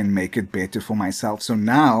 I can make it better for myself. So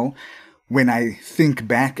now, when I think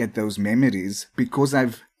back at those memories, because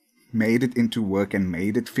I've made it into work and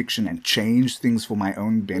made it fiction and changed things for my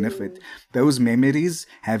own benefit, those memories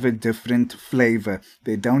have a different flavor.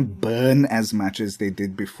 They don't burn as much as they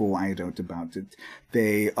did before I wrote about it.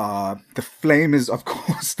 The flame is of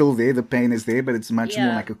course still there, the pain is there, but it's much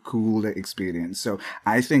more like a cooler experience. So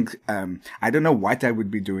I think, I don't know what I would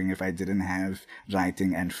be doing if I didn't have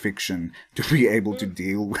writing and fiction to be able to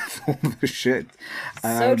deal with all the shit.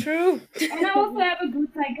 So true. And I also have a good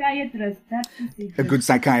psychiatrist. That's the secret. A good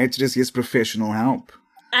psychiatrist, yes, professional help.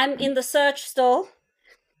 I'm in the search still.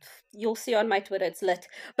 You'll see on my Twitter, it's lit.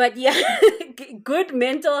 But yeah, good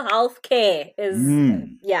mental health care is,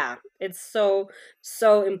 it's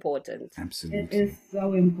so important. Absolutely. It is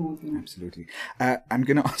so important. Absolutely. I'm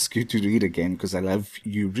going to ask you to read again because I love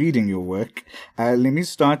you reading your work. Let me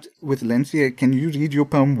start with Lynthia. Can you read your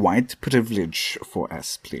poem White Privilege for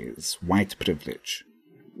us, please? White Privilege.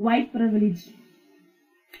 White Privilege.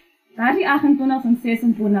 Daar die 28 en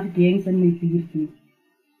 26 gangs in my buurt.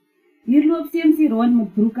 Hier loop CMC rond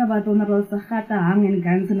met broeke wat onder hulle se gatte hang en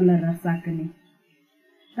guns in hulle rugsakke nie.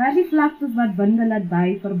 Daar is die vlaktes wat winde laat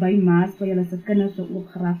by verby maas by hulle se kinders se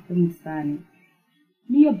oopgrafte moet staan nie.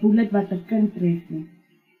 Nie 'n bullet wat 'n kind tref nie.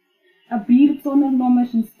 'n Buurt sonder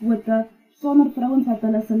nommers en skote, sonder vrouens wat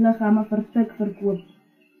hulle se liggame vertik verkoop,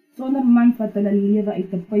 sonder mans wat hulle lewe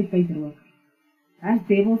uit 'n pyp uitrook. As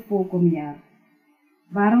devils voorkom jaar.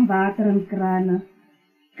 Warm water in krane.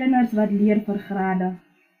 Kinders wat leer vir grade.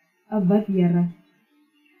 'n Wit Here.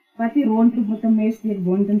 Wat die rondloop met 'n mes steek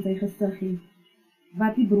wond in sy gesiggie.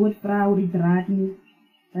 Wat die brood vra oor die draad nie.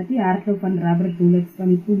 Wat die hardloop van rubber bullets van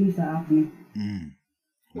die polisie af nie.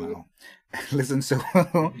 Wow. Listen, so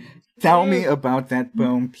tell me about that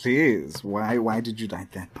poem, please. Why did you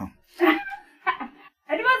write that poem?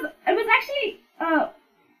 It was actually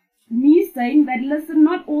me saying that, listen,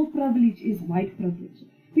 not all privilege is white privilege.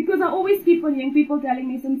 Because I always keep on young people telling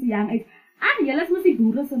me since young age, julle is mos die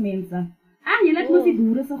boere se mense. Julle is mos die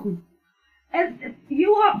boere se goed. And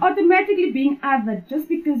you are automatically being othered just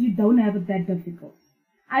because you don't have it that difficult.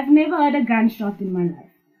 I've never heard a gunshot in my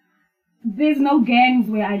life. There's no gangs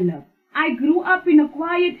where I live. I grew up in a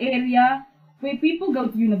quiet area where people go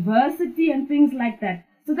to university and things like that.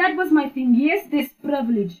 So that was my thing. Yes, there's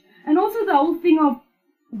privilege. And also the whole thing of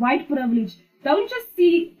white privilege. Don't just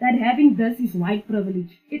see that having this is white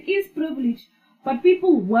privilege. It is privilege, but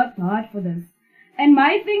people worked hard for this. And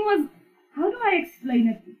my thing was, how do I explain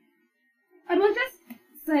it? I was just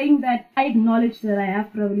saying that I acknowledge that I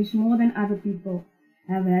have privilege more than other people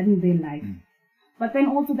have had in their life. But then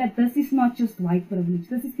also that this is not just white privilege.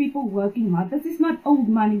 This is people working hard. This is not old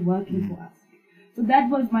money working for us. So that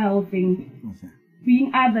was my whole thing. Okay.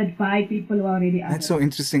 Being othered by people who are already othered. That's so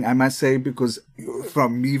interesting, I must say, because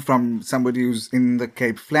from somebody who's in the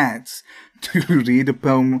Cape Flats, to read a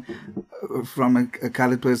poem from a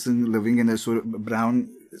colored person living in a sort of brown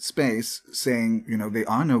space saying, there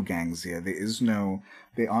are no gangs here.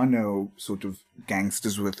 There are no sort of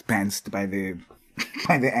gangsters with pants by their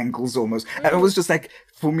ankles almost. And it was just like,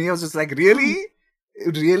 for me, I was just like, really?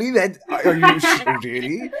 Really? That are you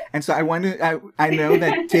really? And so I know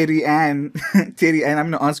that Terry Ann, I'm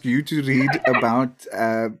going to ask you to read about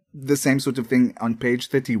the same sort of thing on page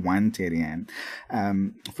 31, Terry Ann,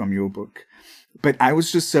 from your book. But I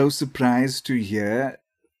was just so surprised to hear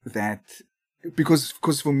that, because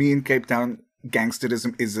for me in Cape Town,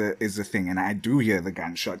 gangsterism is a thing, and I do hear the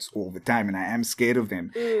gunshots all the time, and I am scared of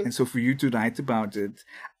them. And so for you to write about it,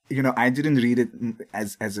 I didn't read it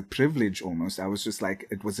as a privilege almost. I was just like,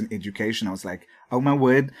 it was an education. I was like, oh my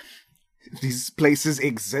word, these places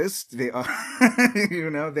exist. They are,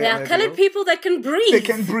 there are colored people that can breathe. They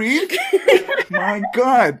can breathe. My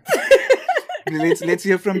God. Let's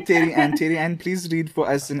hear from Terry Ann. Terry Ann, please read for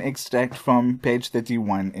us an extract from page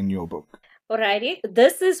 31 in your book. Alrighty.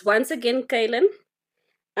 This is once again Kaylin.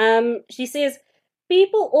 She says,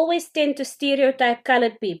 people always tend to stereotype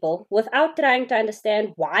colored people without trying to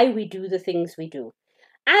understand why we do the things we do.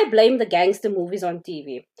 I blame the gangster movies on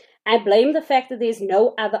TV. I blame the fact that there's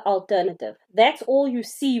no other alternative. That's all you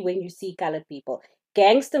see when you see colored people.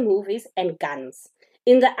 Gangster movies and guns.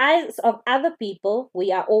 In the eyes of other people,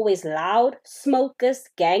 we are always loud, smokers,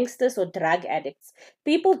 gangsters, or drug addicts.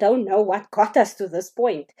 People don't know what got us to this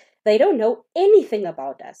point. They don't know anything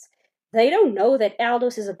about us. They don't know that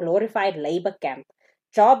Aldous is a glorified labor camp.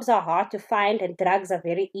 Jobs are hard to find and drugs are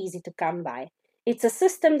very easy to come by. It's a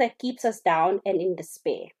system that keeps us down and in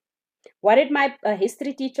despair. What did my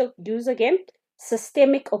history teacher do again?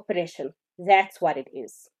 Systemic oppression. That's what it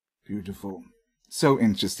is. Beautiful. So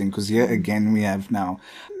interesting, because here again we have now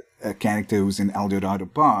a character who's in Eldorado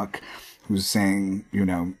Park who's saying,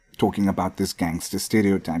 talking about this gangster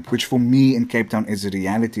stereotype, which for me in Cape Town is a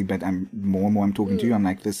reality, but I'm talking to you, I'm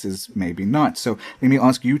like, this is maybe not. So let me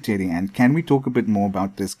ask you, Terry Ann, can we talk a bit more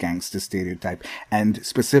about this gangster stereotype and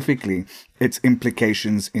specifically its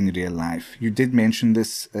implications in real life? You did mention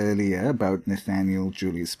this earlier about Nathaniel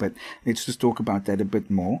Julius, but let's just talk about that a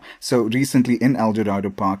bit more. So recently in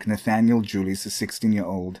Eldorado Park, Nathaniel Julius, a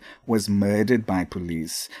 16-year-old, was murdered by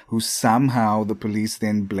police, who somehow the police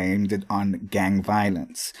then blamed it on gang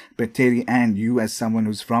violence. But Terry Ann, you as someone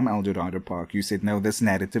who's from Eldorado Park, you said, no, this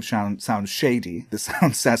narrative sounds shady. This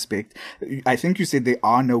sounds suspect. I think you said there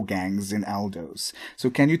are no gangs in Aldos. So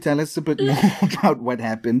can you tell us a bit more about what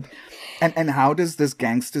happened? And how does this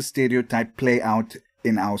gangster stereotype play out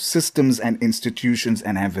in our systems and institutions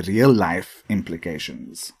and have real life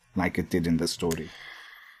implications like it did in the story?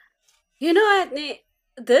 The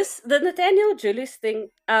Nathaniel Julius thing,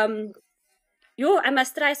 I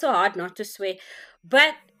must try so hard not to swear,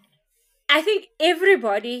 but I think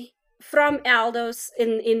everybody from Aldos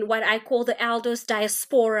in what I call the Aldos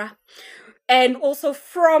diaspora, and also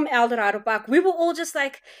from Eldorado Park, we were all just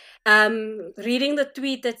like reading the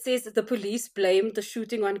tweet that says that the police blamed the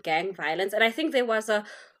shooting on gang violence. And I think there was a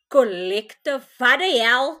collective, what the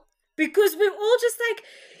hell? Because we were all just like,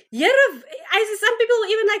 I see some people were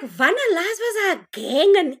even like, Vanna Las was a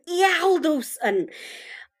gang and Aldos. And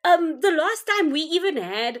the last time we even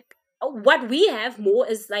had what we have more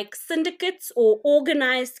is like syndicates or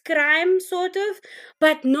organized crime, sort of,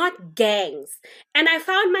 but not gangs. And I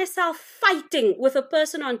found myself fighting with a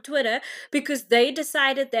person on Twitter because they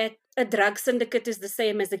decided that a drug syndicate is the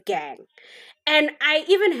same as a gang. And I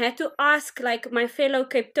even had to ask, like, my fellow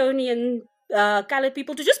Capetonian colored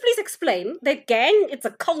people to just please explain that gang, it's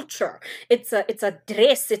a culture, it's a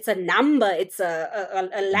dress, it's a number, it's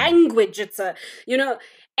a language, it's a,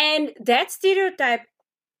 and that stereotype.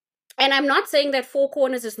 And I'm not saying that Four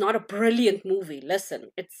Corners is not a brilliant movie. Listen,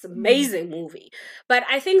 it's an amazing movie. But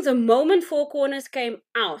I think the moment Four Corners came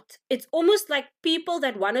out, it's almost like people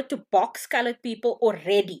that wanted to box colored people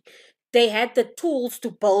already, they had the tools to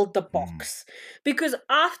build the box. Because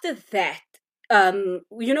after that,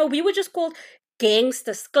 we were just called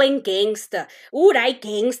gangsters, klein gangster. Ooh, die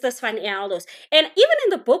gangsters van Elders. And even in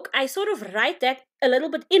the book, I sort of write that a little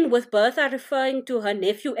bit in, with Bertha referring to her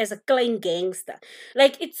nephew as a klein gangster.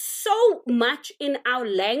 Like, it's so much in our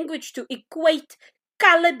language to equate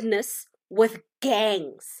coloredness with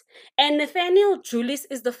gangs. And Nathaniel Julius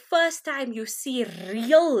is the first time you see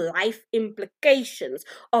real life implications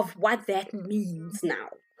of what that means now.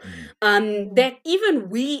 That even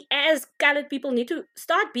we as colored people need to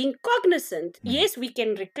start being cognizant. Yes, we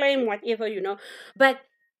can reclaim whatever, but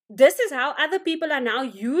this is how other people are now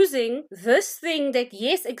using this thing that,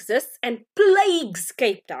 yes, exists and plagues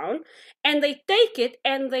Cape Town, and they take it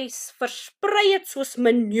and they versprei it soos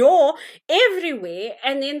manure everywhere,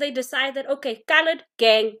 and then they decide that, okay, colored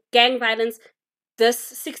gang violence,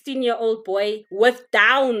 this 16-year-old boy with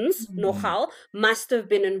Downs, nogal, must have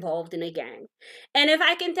been involved in a gang. And if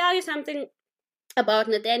I can tell you something about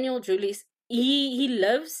Nathaniel Julius, he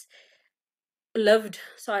lived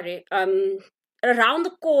around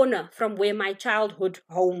the corner from where my childhood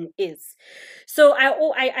home is. So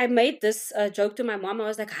I made this joke to my mom. I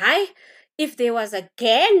was like, hi, if there was a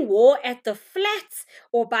gang war at the flats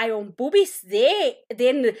or by on boobies there,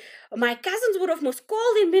 then my cousins would have most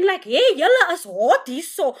called and been like, hey, julle is hot hier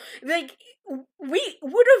so. Like, we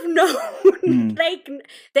would have known. Like,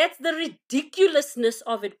 that's the ridiculousness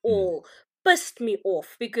of it all. Pissed me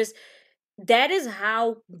off, because that is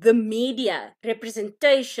how the media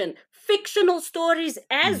representation, fictional stories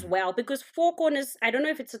as well, because Four Corners, I don't know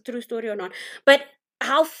if it's a true story or not, but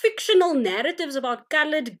how fictional narratives about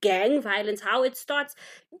colored gang violence, how it starts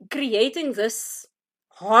creating this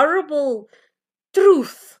horrible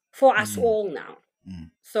truth for us all now.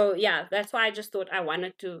 So yeah, that's why I just thought I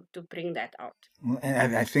wanted to bring that out. Well,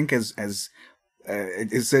 and I think as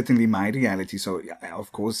it is certainly my reality. So,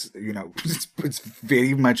 of course, it's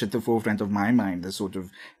very much at the forefront of my mind, the sort of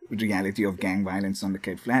reality of gang violence on the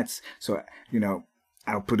Cape Flats. So,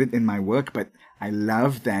 I'll put it in my work, but I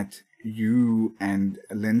love that you and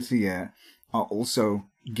Lynthia are also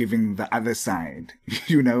giving the other side,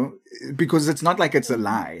 because it's not like it's a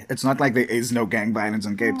lie. It's not like there is no gang violence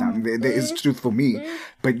in Cape Town. There is truth for me,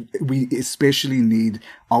 but we especially need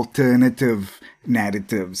alternative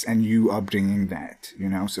narratives, and you are bringing that,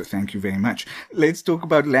 so thank you very much. Let's talk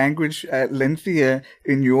about language. Lynthia,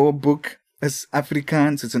 in your book, is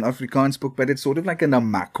Afrikaans. It's an Afrikaans book, but it's sort of like an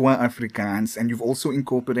Namakwa Afrikaans, and you've also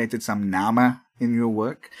incorporated some Nama in your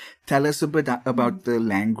work. Tell us a bit about the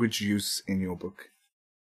language use in your book.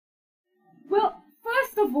 Well,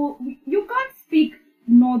 first of all, you can't speak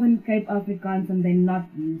Northern Cape Afrikaans and then not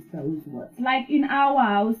use those words. Like in our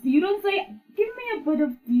house, you don't say, give me a bit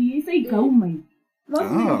of tea. You say, go mate. Go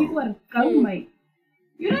mate.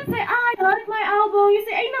 You don't say, I hurt my elbow. You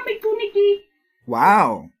say, hey, na my tuniki.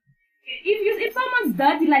 Wow. If someone's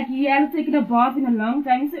dirty, like he hasn't taken a bath in a long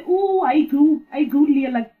time, you say, oh, I do,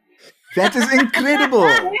 like. That is incredible.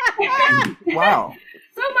 Wow.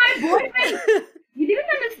 So my boyfriend, he didn't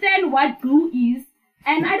understand what goo is,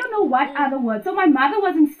 and I don't know what other word. So my mother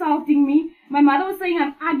was insulting me. My mother was saying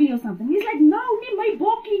I'm ugly or something. He's like, no, my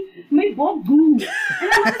bok goo.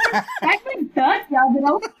 And I was like, that means dirt, and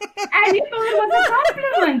he thought it was a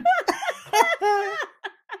compliment.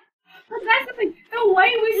 But that's the thing. The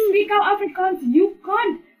way we speak our Afrikaans, you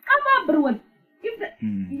can't. Come up, bro.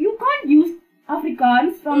 You can't use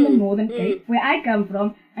Afrikaans from the Northern Cape, where I come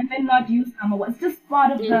from, and then not use Amawa. It's just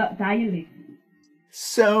part of the dialect.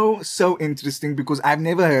 So interesting, because I've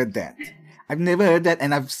never heard that.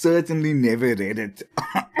 And I've certainly never read it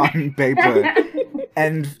on paper.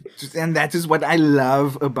 And that is what I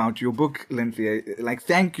love about your book, Lynthia. Like,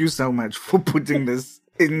 thank you so much for putting this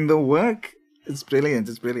in the work. It's brilliant.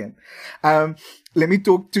 Let me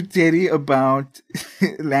talk to Terry about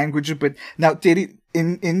language a bit. Now, Terry,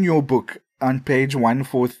 in your book, on page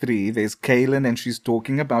 143, there's Kaylin, and she's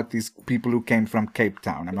talking about these people who came from Cape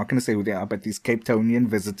Town. I'm not going to say who they are, but these Cape Townian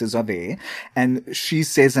visitors are there. And she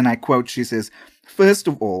says, and I quote, she says, "First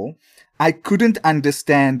of all, I couldn't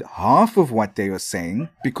understand half of what they were saying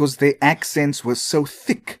because their accents were so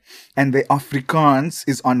thick and their Afrikaans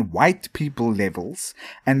is on white people levels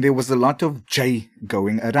and there was a lot of J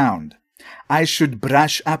going around. I should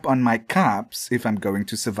brush up on my Kaaps if I'm going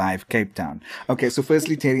to survive Cape Town." Okay, so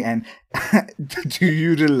firstly, Terry Ann, do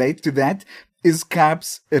you relate to that? Is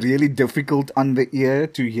Kaaps really difficult on the ear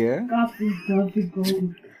to hear? Kaaps is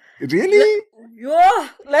difficult. Really? Yo,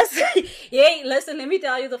 listen, let me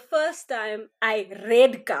tell you, the first time I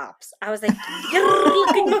read Kaaps, I was like,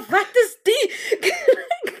 what is this?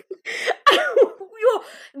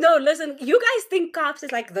 No, listen, you guys think Kaaps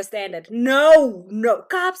is like the standard. No,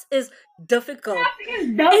 Kaaps is difficult.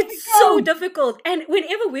 It's so difficult. And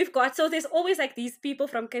whenever we've got, so there's always like these people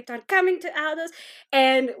from Cape Town coming to Elders,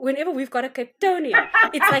 and whenever we've got a Cape Townian,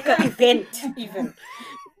 it's like an event even.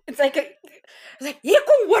 It's like, hier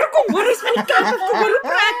kom hoor eens van die kant of kom hoor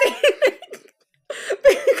praat.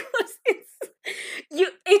 Because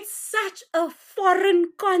it's such a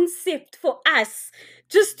foreign concept for us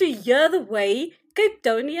just to hear the way Cape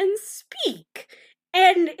Townians speak.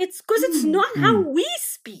 And it's because it's not how we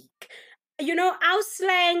speak. You know, our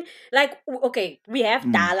slang, like, okay, we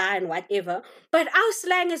have Dala and whatever, but our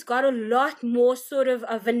slang has got a lot more sort of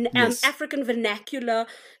African vernacular,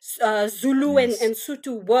 Zulu and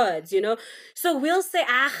Sotho words, you know. So we'll say,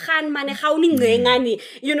 gaan man,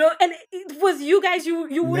 you know, and with you guys,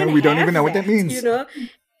 you wouldn't No, we don't have even know what that means. You know,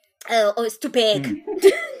 it's to beg.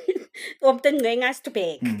 Om te ngenga is te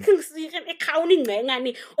beg. Ek hou nie ngenga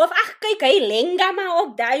nie. Of ag kyk hy lenga maar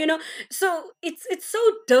op daai, you know. So it's so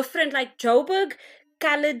different. Like Joburg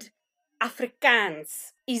colored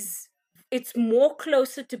Afrikaans it's more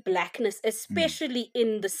closer to blackness, especially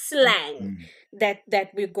in the slang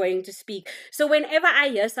that we're going to speak. So whenever I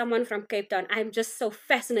hear someone from Cape Town, I'm just so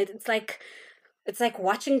fascinated. It's like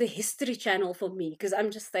watching the History Channel for me, because I'm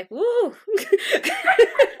just like, woo.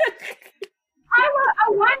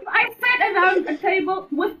 I sat around a table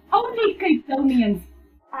with only Cape Townians.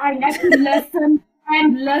 I had to listen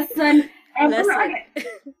and listen. And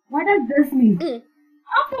what does this mean?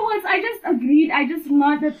 Afterwards, I just agreed. I just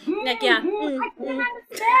nodded. I can't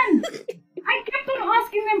understand. I kept on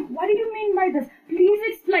asking them, what do you mean by this? Please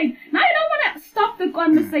explain. Now I don't want to stop the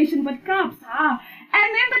conversation, but Kaaps,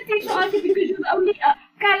 And then the teacher asked me, because she was only a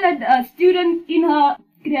colored student in her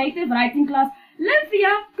creative writing class,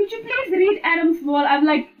 "Lynthia, could you please read Adam's Fall?" I'm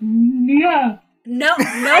like, yeah. No,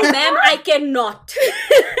 ma'am, I cannot.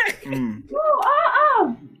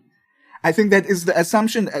 I think that is the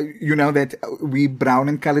assumption, you know, that we brown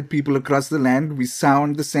and colored people across the land, we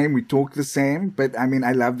sound the same, we talk the same. But I mean,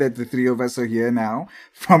 I love that the three of us are here now,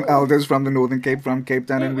 from Elders, from the Northern Cape, from Cape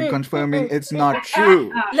Town, and we're confirming it's not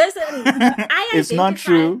true. Listen, it's not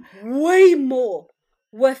true. Way more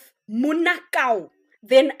with Munakau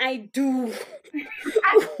than I do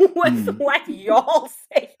with what y'all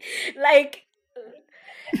say. Like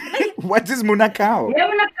what is Munakau?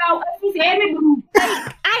 Munakau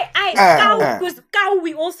because cow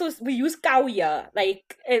we use cow here.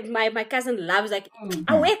 Like my cousin loves like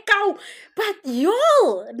awe cow, but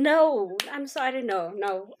y'all no. I'm sorry, no.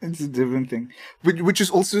 It's a different thing, which is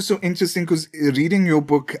also so interesting because reading your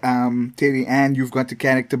book, Terry Ann, you've got the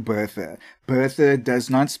character Bertha. Bertha does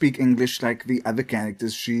not speak English like the other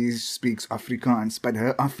characters. She speaks Afrikaans, but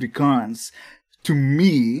her Afrikaans, to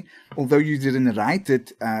me, although you didn't write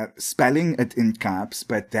it, spelling it in Kaaps,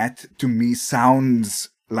 but that to me sounds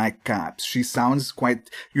like Kaaps. She sounds quite,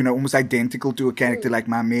 you know, almost identical to a character like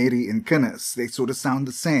Ma Mary in Kinders. They sort of sound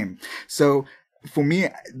the same. So for me,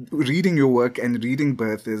 reading your work and reading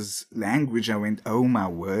Bertha's language, I went, oh my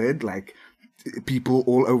word, like people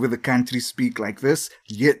all over the country speak like this,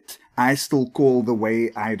 yet I still call the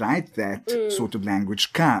way I write that sort of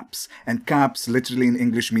language Kaaps. And Kaaps literally in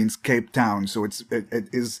English means Cape Town. So it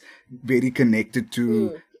is very connected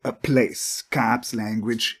to a place. Kaaps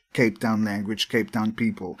language, Cape Town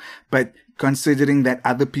people. But considering that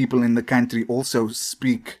other people in the country also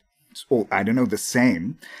speak, or I don't know, the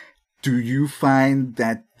same, do you find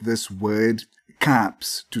that this word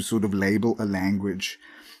Kaaps to sort of label a language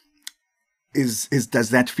does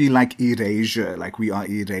that feel like erasure, like we are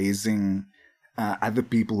erasing other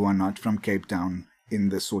people who are not from Cape Town in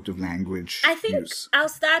this sort of language I think use? I'll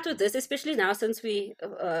start with this, especially now since we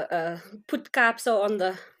put Kaaps on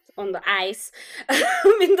the ice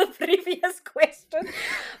in the previous question.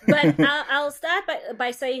 But I'll start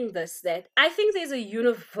by saying this, that I think there's a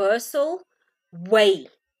universal way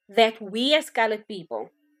that we as colored people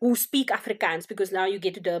who speak Afrikaans, because now you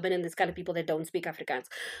get to Durban and there's colored people that don't speak Afrikaans,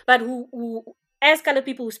 but who as colored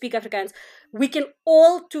people who speak Afrikaans, we can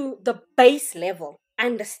all to the base level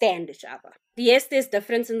understand each other. Yes, there's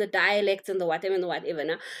difference in the dialects and the whatever,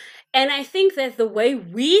 no? And I think that the way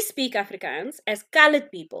we speak Afrikaans as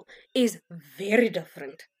colored people is very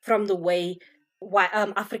different from the way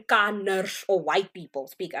Afrikaners or white people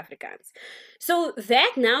speak Afrikaans. So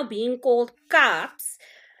that now being called Kaaps,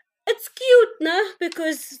 it's cute, no?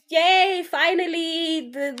 Because yay,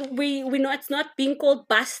 finally it's not being called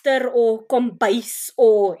Buster or Kombuis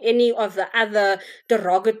or any of the other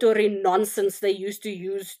derogatory nonsense they used to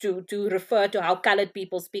use to refer to how colored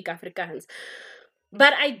people speak Afrikaans.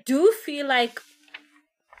 But I do feel like,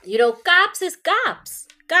 Kaaps is Kaaps.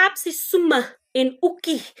 Kaaps is Suma and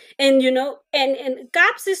Uki. And, and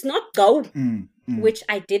Kaaps is not go, which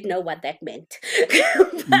I did know what that meant.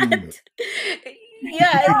 But,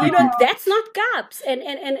 yeah, that's not Kaaps. And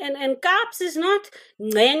Kaaps is not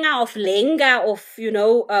Ngenga of Lenga of,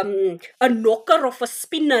 a knocker of a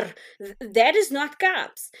spinner. That is not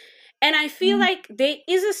Kaaps. And I feel like there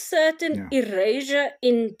is a certain erasure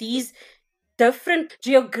in these different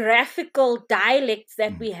geographical dialects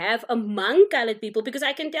that we have among colored people, because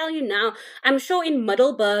I can tell you now, I'm sure in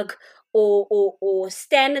Middelburg or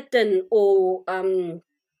Standerton or there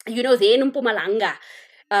in Mpumalanga,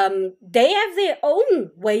 they have their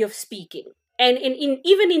own way of speaking. And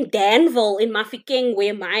even in Danville, in Mafikeng,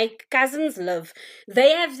 where my cousins live,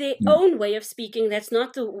 they have their own way of speaking. That's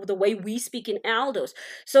not the way we speak in Eldos.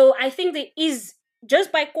 So I think there is,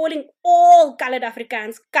 just by calling all colored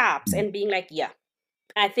Afrikaans Kaaps and being like,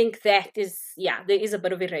 I think that is, there is a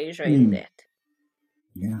bit of erasure in that.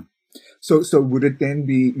 Yeah. So would it then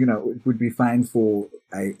be, it would be fine for,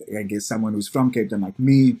 I guess, someone who's from Cape Town like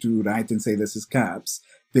me to write and say this is Kaaps?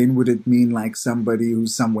 Then would it mean like somebody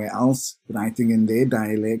who's somewhere else writing in their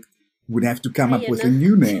dialect would have to come up with a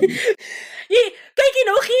new name? Kyk jy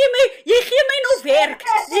nou gee my nou werk.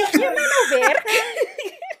 Jy gee my nou werk.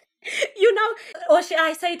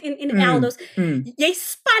 I say it in Eldos, jy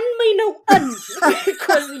span my nou in,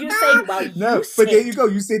 because you're saying, well, no, but there you go.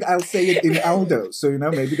 You said I'll say it in Eldos, so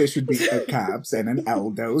maybe there should be a Kaaps and an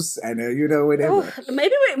Eldos and a whatever. Oh,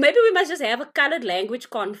 maybe we must just have a colored language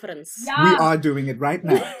conference. Yeah. We are doing it right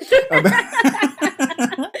now.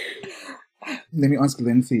 Let me ask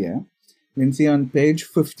Lynthia. Lynthia, on page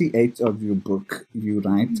 58 of your book, you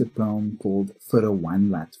write a poem called Vir 'n One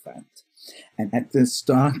Latvat. And at the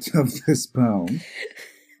start of this poem,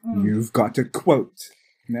 you've got a quote.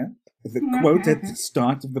 No? The quote at the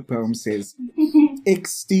start of the poem says, Ek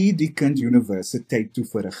stuur die kind universiteit toe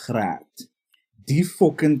vir 'n graad. Die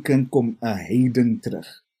fucking kind kom 'n heiden terug.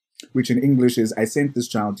 Which in English is, I sent this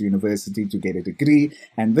child to university to get a degree,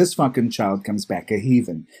 and this fucking child comes back a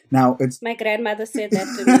heathen. Now, it's... My grandmother said that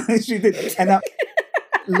to me. She did. And now,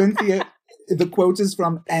 Lynthia... The quote is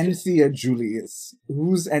from Anthea Julius.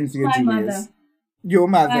 Who's Anthea Julius? Mother. Your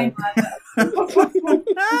mother. My mother.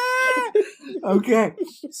 Okay.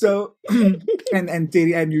 So, and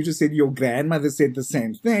Terry, and you just said your grandmother said the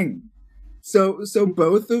same thing. So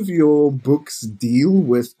both of your books deal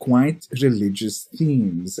with quite religious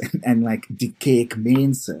themes and like die kerk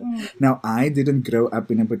mense. Now, I didn't grow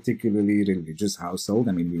up in a particularly religious household.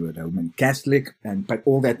 I mean, we were Roman Catholic, but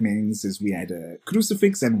all that means is we had a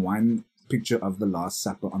crucifix and one picture of the Last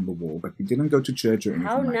Supper on the wall, but we didn't go to church or anything.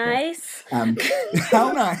 How like nice. That.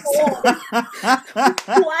 How nice.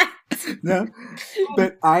 What? No,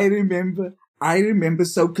 but I remember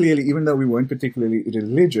so clearly, even though we weren't particularly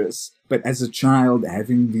religious, but as a child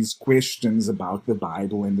having these questions about the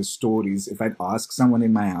Bible and the stories. If I'd ask someone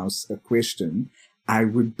in my house a question, I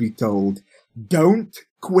would be told, don't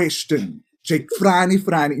question.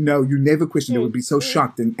 Frani. No, you never question. They would be so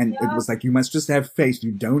shocked. And it was like, you must just have faith.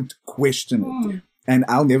 You don't question it. And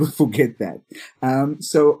I'll never forget that.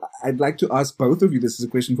 So I'd like to ask both of you, this is a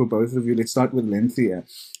question for both of you. Let's start with Lynthia.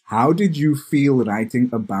 How did you feel writing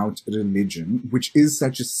about religion, which is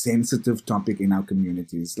such a sensitive topic in our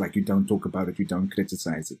communities? Like, you don't talk about it, you don't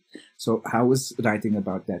criticize it. So how was writing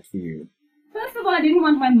about that for you? First of all, I didn't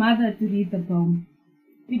want my mother to read the poem.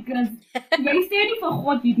 Because jy sê nie vir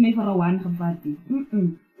God het my vir 'n one gevat nie.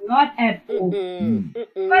 Not at all.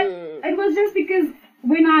 But it was just because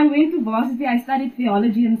when I went to varsity, I studied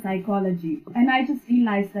theology and psychology. And I just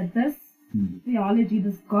realized that this theology,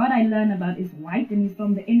 this God I learn about is white and he's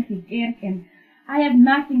from the NG Kerk, and I have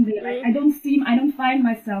nothing there. Like, I don't find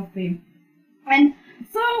myself there. And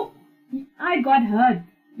so I got hurt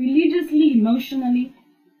religiously, emotionally,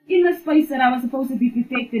 in a space that I was supposed to be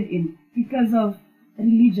protected in because of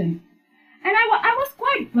religion. And I was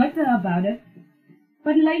quite bitter about it.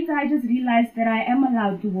 But later I just realized that I am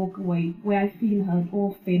allowed to walk away where I feel hurt or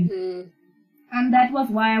offended. And that was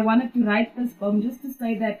why I wanted to write this poem, just to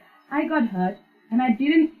say that I got hurt and I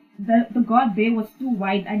didn't, the God there was too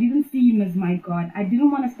white. I didn't see him as my God. I didn't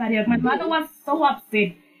want to study it. My mother was so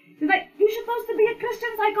upset. She's like, you're supposed to be a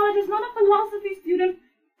Christian psychologist, not a philosophy student.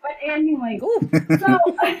 But anyway, so,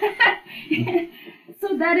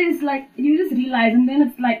 so that is like, you just realize, and then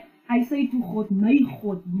it's like, I say to God, my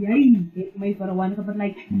God, jy het my vir 'n wonder, but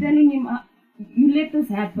like telling him, you let this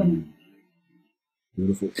happen.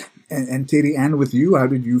 Beautiful. And Terry Ann, with you, how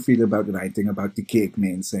did you feel about writing about the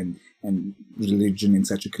Kerkmens and religion in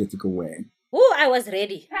such a critical way? Oh, I was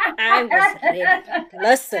ready. I was ready.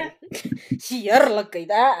 Listen, heerlikheid.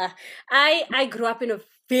 I grew up in a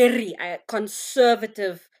very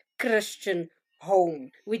conservative Christian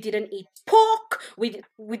home. We didn't eat pork. We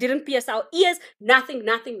didn't pierce our ears. Nothing.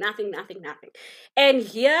 And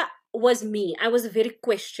here was me. I was a very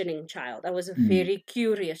questioning child. I was a very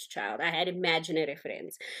curious child. I had imaginary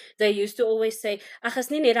friends. They used to always say, "Ag, is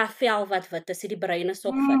nie net daai vel wat wit is, die bruin is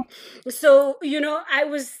ook wit." So, I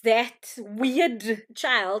was that weird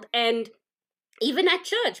child, and even at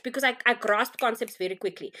church, because I grasped concepts very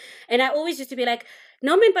quickly. And I always used to be like,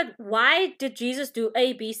 no man, but why did Jesus do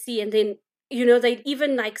A, B, C? And then, they'd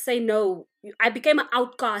even like say no. I became an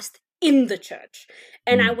outcast in the church.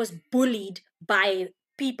 And I was bullied by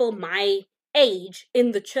people my age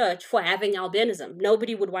in the church for having albinism.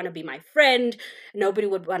 Nobody would want to be my friend. Nobody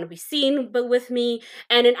would want to be seen with me.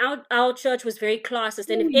 And in our church was very classist.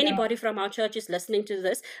 And if anybody from our church is listening to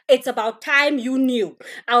this, it's about time you knew.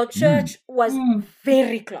 Our church was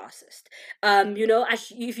very classist.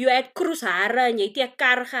 If you had kruishare and jy het 'n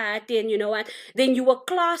kar gehad and then you were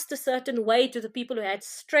classed a certain way to the people who had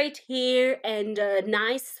straight hair and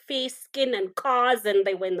nice fair skin and cars, and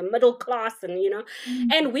they were in the middle class, and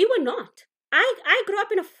and we were not. I grew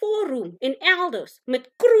up in a 4-room in Elders with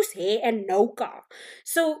cruise hair and no car.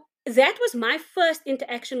 So that was my first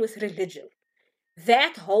interaction with religion.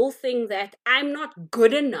 That whole thing that I'm not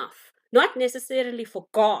good enough, not necessarily for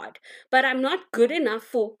God, but I'm not good enough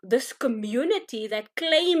for this community that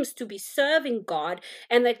claims to be serving God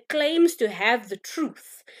and that claims to have the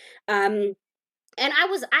truth. And I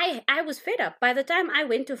was fed up. By the time I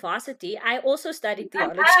went to varsity, I also studied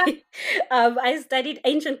theology. I studied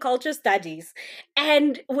ancient culture studies.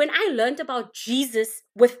 And when I learned about Jesus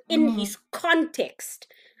within his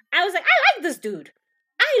context, I was like, I like this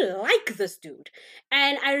dude.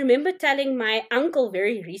 And I remember telling my uncle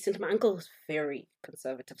very recently, my uncle was very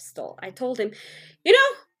conservative still. I told him,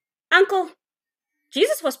 Uncle,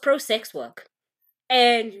 Jesus was pro-sex work.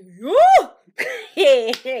 And the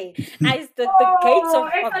gates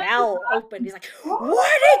of hell opened. He's like,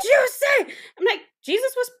 what did you say? I'm like,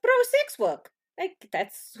 Jesus was pro-sex work. Like,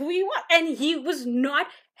 that's who he was. And he was not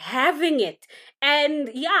having it. And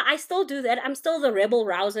yeah, I still do that. I'm still the rebel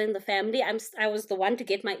rouser in the family. I was the one to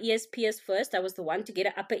get my ears pierced first. I was the one to get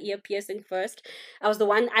an upper ear piercing first. I'm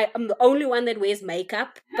the only one that wears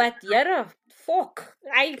makeup. But yeah,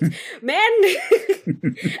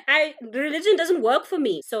 religion doesn't work for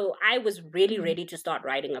me. So I was really ready to start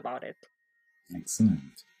writing about it.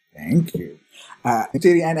 Excellent. Thank you.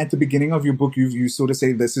 Terry, and at the beginning of your book, you sort of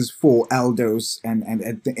say this is for Aldos, and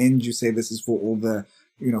at the end you say this is for all the,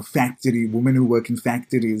 factory women who work in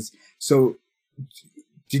factories. So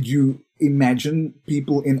did you imagine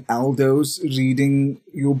people in Aldos reading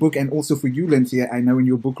your book? And also for you, Lynthia, I know in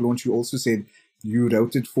your book launch you also said you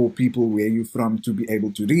wrote it for people where you're from to be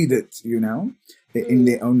able to read it, in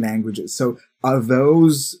their own languages. So are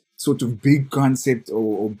those sort of big concepts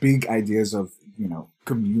or big ideas of,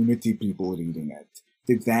 community people reading it,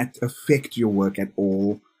 did that affect your work at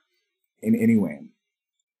all in any way?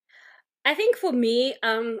 I think for me,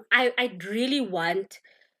 I really want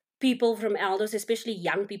people from Aldos, especially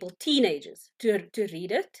young people, teenagers, to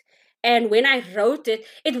read it. And when I wrote it,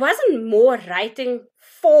 it wasn't more writing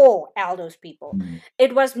for Aldos people.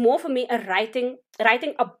 It was more for me a writing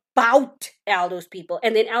about Aldos people,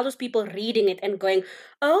 and then Aldos people reading it and going,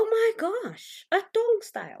 oh my gosh, a tongue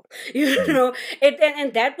style,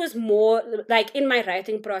 and that was more like in my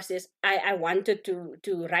writing process. I wanted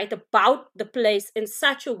to write about the place in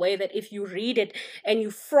such a way that if you read it and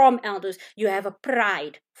you're from Aldos, you have a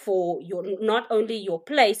pride for not only your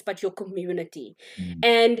place but your community.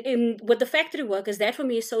 And with the factory workers, that for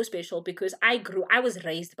me is so special because I was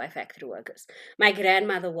raised by factory workers. My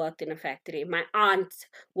grandmother worked in a factory. My aunt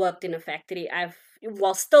worked in a factory.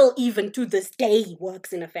 Still even to this day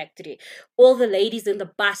works in a factory. All the ladies in the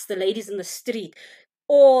bus, the ladies in the street,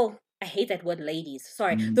 all I hate that word ladies,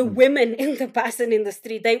 sorry, the women in the bus and in the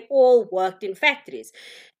street, they all worked in factories.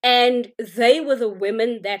 And they were the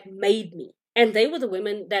women that made me. And they were the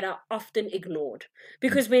women that are often ignored.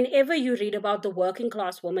 Because whenever you read about the working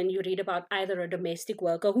class woman, you read about either a domestic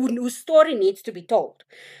worker whose story needs to be told,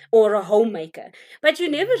 or a homemaker. But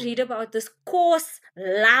you never read about this coarse,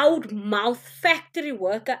 loud mouth factory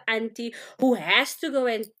worker auntie who has to go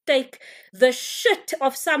and take the shit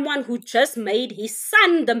of someone who just made his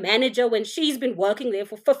son the manager when she's been working there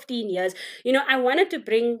for 15 years. I wanted to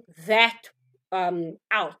bring that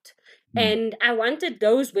out. And I wanted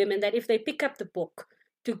those women that if they pick up the book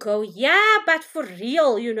to go, yeah, but for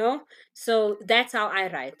real, So that's how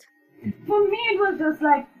I write. For me, it was just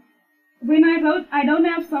like, when I wrote, I don't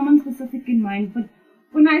have someone specific in mind, but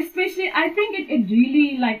when I think it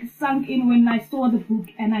really like sunk in when I saw the book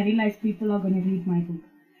and I realized people are going to read my book.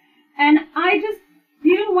 And I just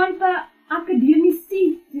didn't want the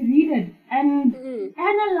academici to read it and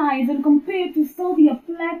analyze and compare to Sylvia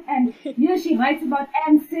Plath, and here she writes about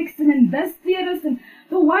Anne Sexton and this theorist, and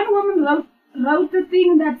the one woman wrote the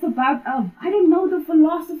thing that's about I don't know, the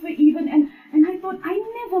philosopher even, and I thought I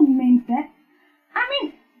never meant that. I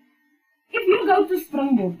mean, if you go to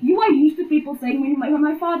Springbok, you are used to people saying, when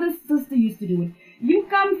my father's sister used to do it, you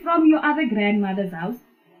come from your other grandmother's house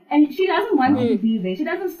and she doesn't want you to be there. She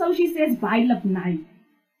doesn't, so she says, "Bailap night.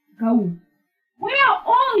 Go." We are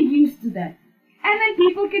all used to that. And then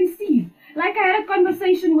people can see. Like, I had a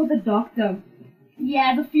conversation with a doctor. He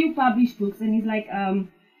has a few published books, and he's like,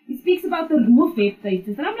 he speaks about the Ruhr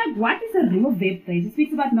webpages. And I'm like, what is a Ruhr webpage? He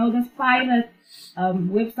speaks about, no, there's pirate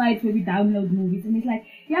websites where we download movies. And he's like,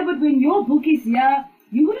 yeah, but when your book is here,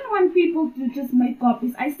 you wouldn't want people to just make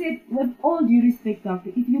copies. I said, with all due respect, doctor,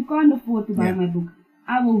 if you can't afford to buy my book,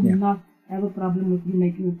 I will not have a problem with you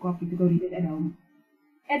making a copy to go read it at home.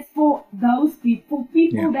 It's for those people,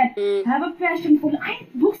 that have a passion for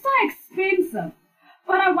books are expensive.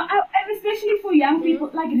 But I especially for young people,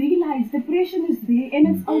 like, realize depression is there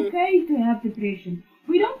and it's okay to have depression.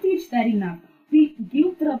 We don't teach that enough. We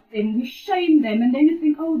guilt trip them, we shame them, and then you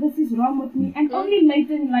think, oh, this is wrong with me. And only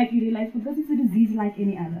later in life you realize, but this is a disease like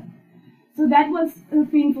any other. So that was the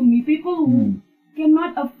thing for me. People who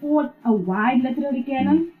cannot afford a wide literary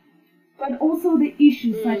canon, but also the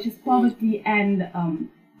issues such as poverty and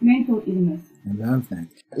mental illness. I love that.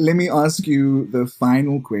 Let me ask you the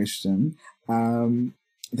final question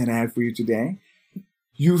that I have for you today.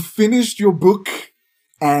 You finished your book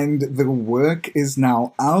and the work is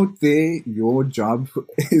now out there. Your job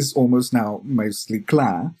is almost now mostly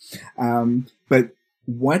clear. But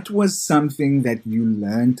what was something that you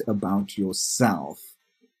learned about yourself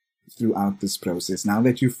throughout this process? Now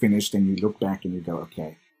that you've finished and you look back and you go,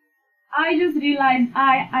 okay. I just realized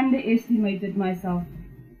I underestimated myself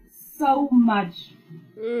so much.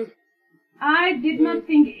 I did not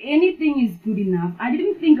think anything is good enough. I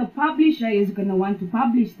didn't think a publisher is going to want to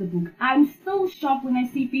publish the book. I'm still shocked when I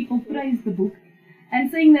see people praise the book and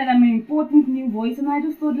saying that I'm an important new voice. And I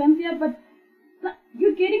just thought, Lynthia, but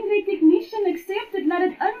you're getting recognition, accept it, let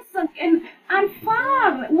it unsink. And I'm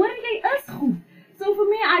far. What is goed? So for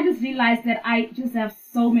me, I just realized that I just have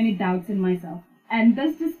so many doubts in myself. And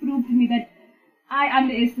this just proved to me that I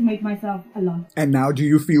underestimate myself a lot. And now do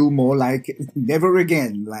you feel more like never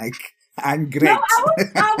again? Like, I'm great. No,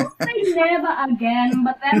 I would say never again.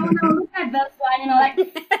 But then when I look at this one, like,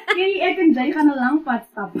 ek en jy gaan 'n lang pad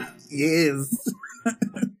stap. Yes.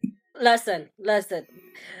 Listen.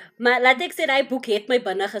 Maar laat ek sê, die boek het my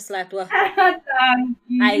binne geslat hoor. Thank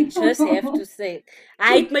you. I just have to say it.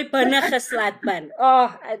 Hy het my binne geslat, man.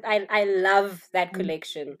 Oh, I love that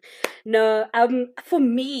collection. No, for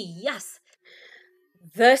me, yes.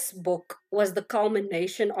 This book was the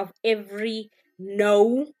culmination of every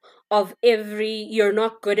no, of every you're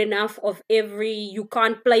not good enough, of every you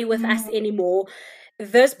can't play with us anymore.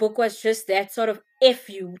 This book was just that sort of F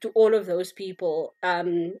you to all of those people.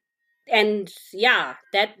 And yeah,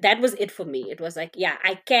 that was it for me. It was like, yeah,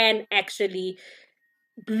 I can actually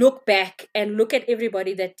look back and look at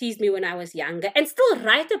everybody that teased me when I was younger and still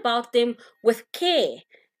write about them with care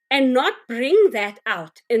and not bring that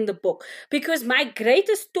out in the book, because my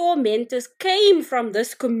greatest tormentors came from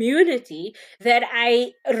this community that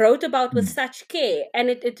I wrote about with such care. And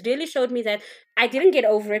it really showed me that I didn't get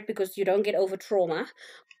over it, because you don't get over trauma,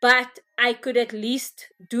 but I could at least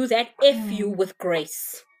do that F you with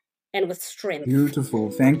grace and with strength.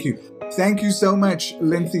 Beautiful. Thank you. Thank you so much,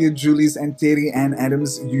 Lynthia Julies and Terry Ann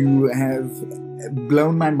Adams. You have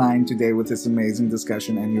blown my mind today with this amazing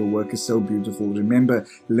discussion, and your work is so beautiful. Remember,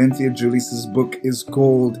 Lynthia Julies' book is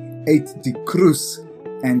called Uit die Kroes,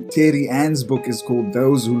 And Terry Ann's book is called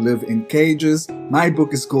Those Who Live in Cages. My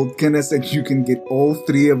book is called Kinders, and you can get all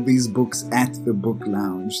 3 of these books at the Book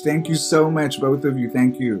Lounge. Thank you so much, both of you.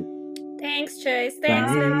 Thank you. Thanks, Chase.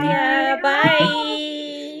 Thanks, Bye. Cynthia.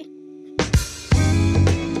 Bye.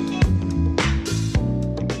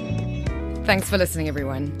 Thanks for listening,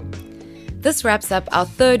 everyone. This wraps up our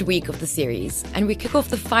 3rd week of the series, and we kick off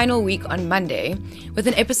the final week on Monday with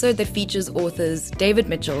an episode that features authors David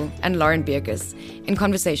Mitchell and Lauren Bierkes in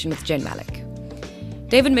conversation with Jen Malik.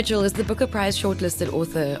 David Mitchell is the Booker Prize shortlisted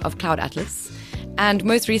author of Cloud Atlas and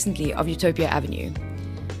most recently of Utopia Avenue.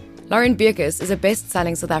 Lauren Bierkes is a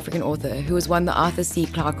best-selling South African author who has won the Arthur C.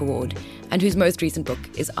 Clarke Award and whose most recent book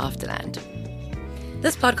is Afterland.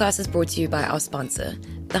 This podcast is brought to you by our sponsor,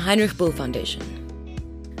 the Heinrich Bull Foundation.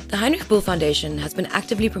 The Heinrich Bull Foundation has been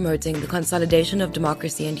actively promoting the consolidation of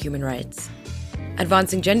democracy and human rights,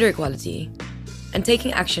 advancing gender equality, and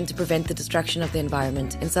taking action to prevent the destruction of the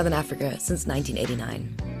environment in Southern Africa since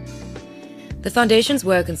 1989. The Foundation's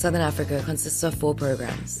work in Southern Africa consists of 4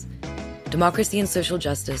 programs: democracy and social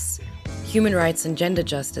justice, human rights and gender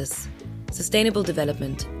justice, sustainable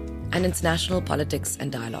development, and international politics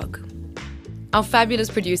and dialogue. Our fabulous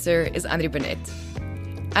producer is Andri Burnett.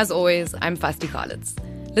 As always, I'm Fasti Karlitz,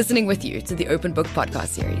 listening with you to the Open Book podcast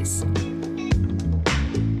series.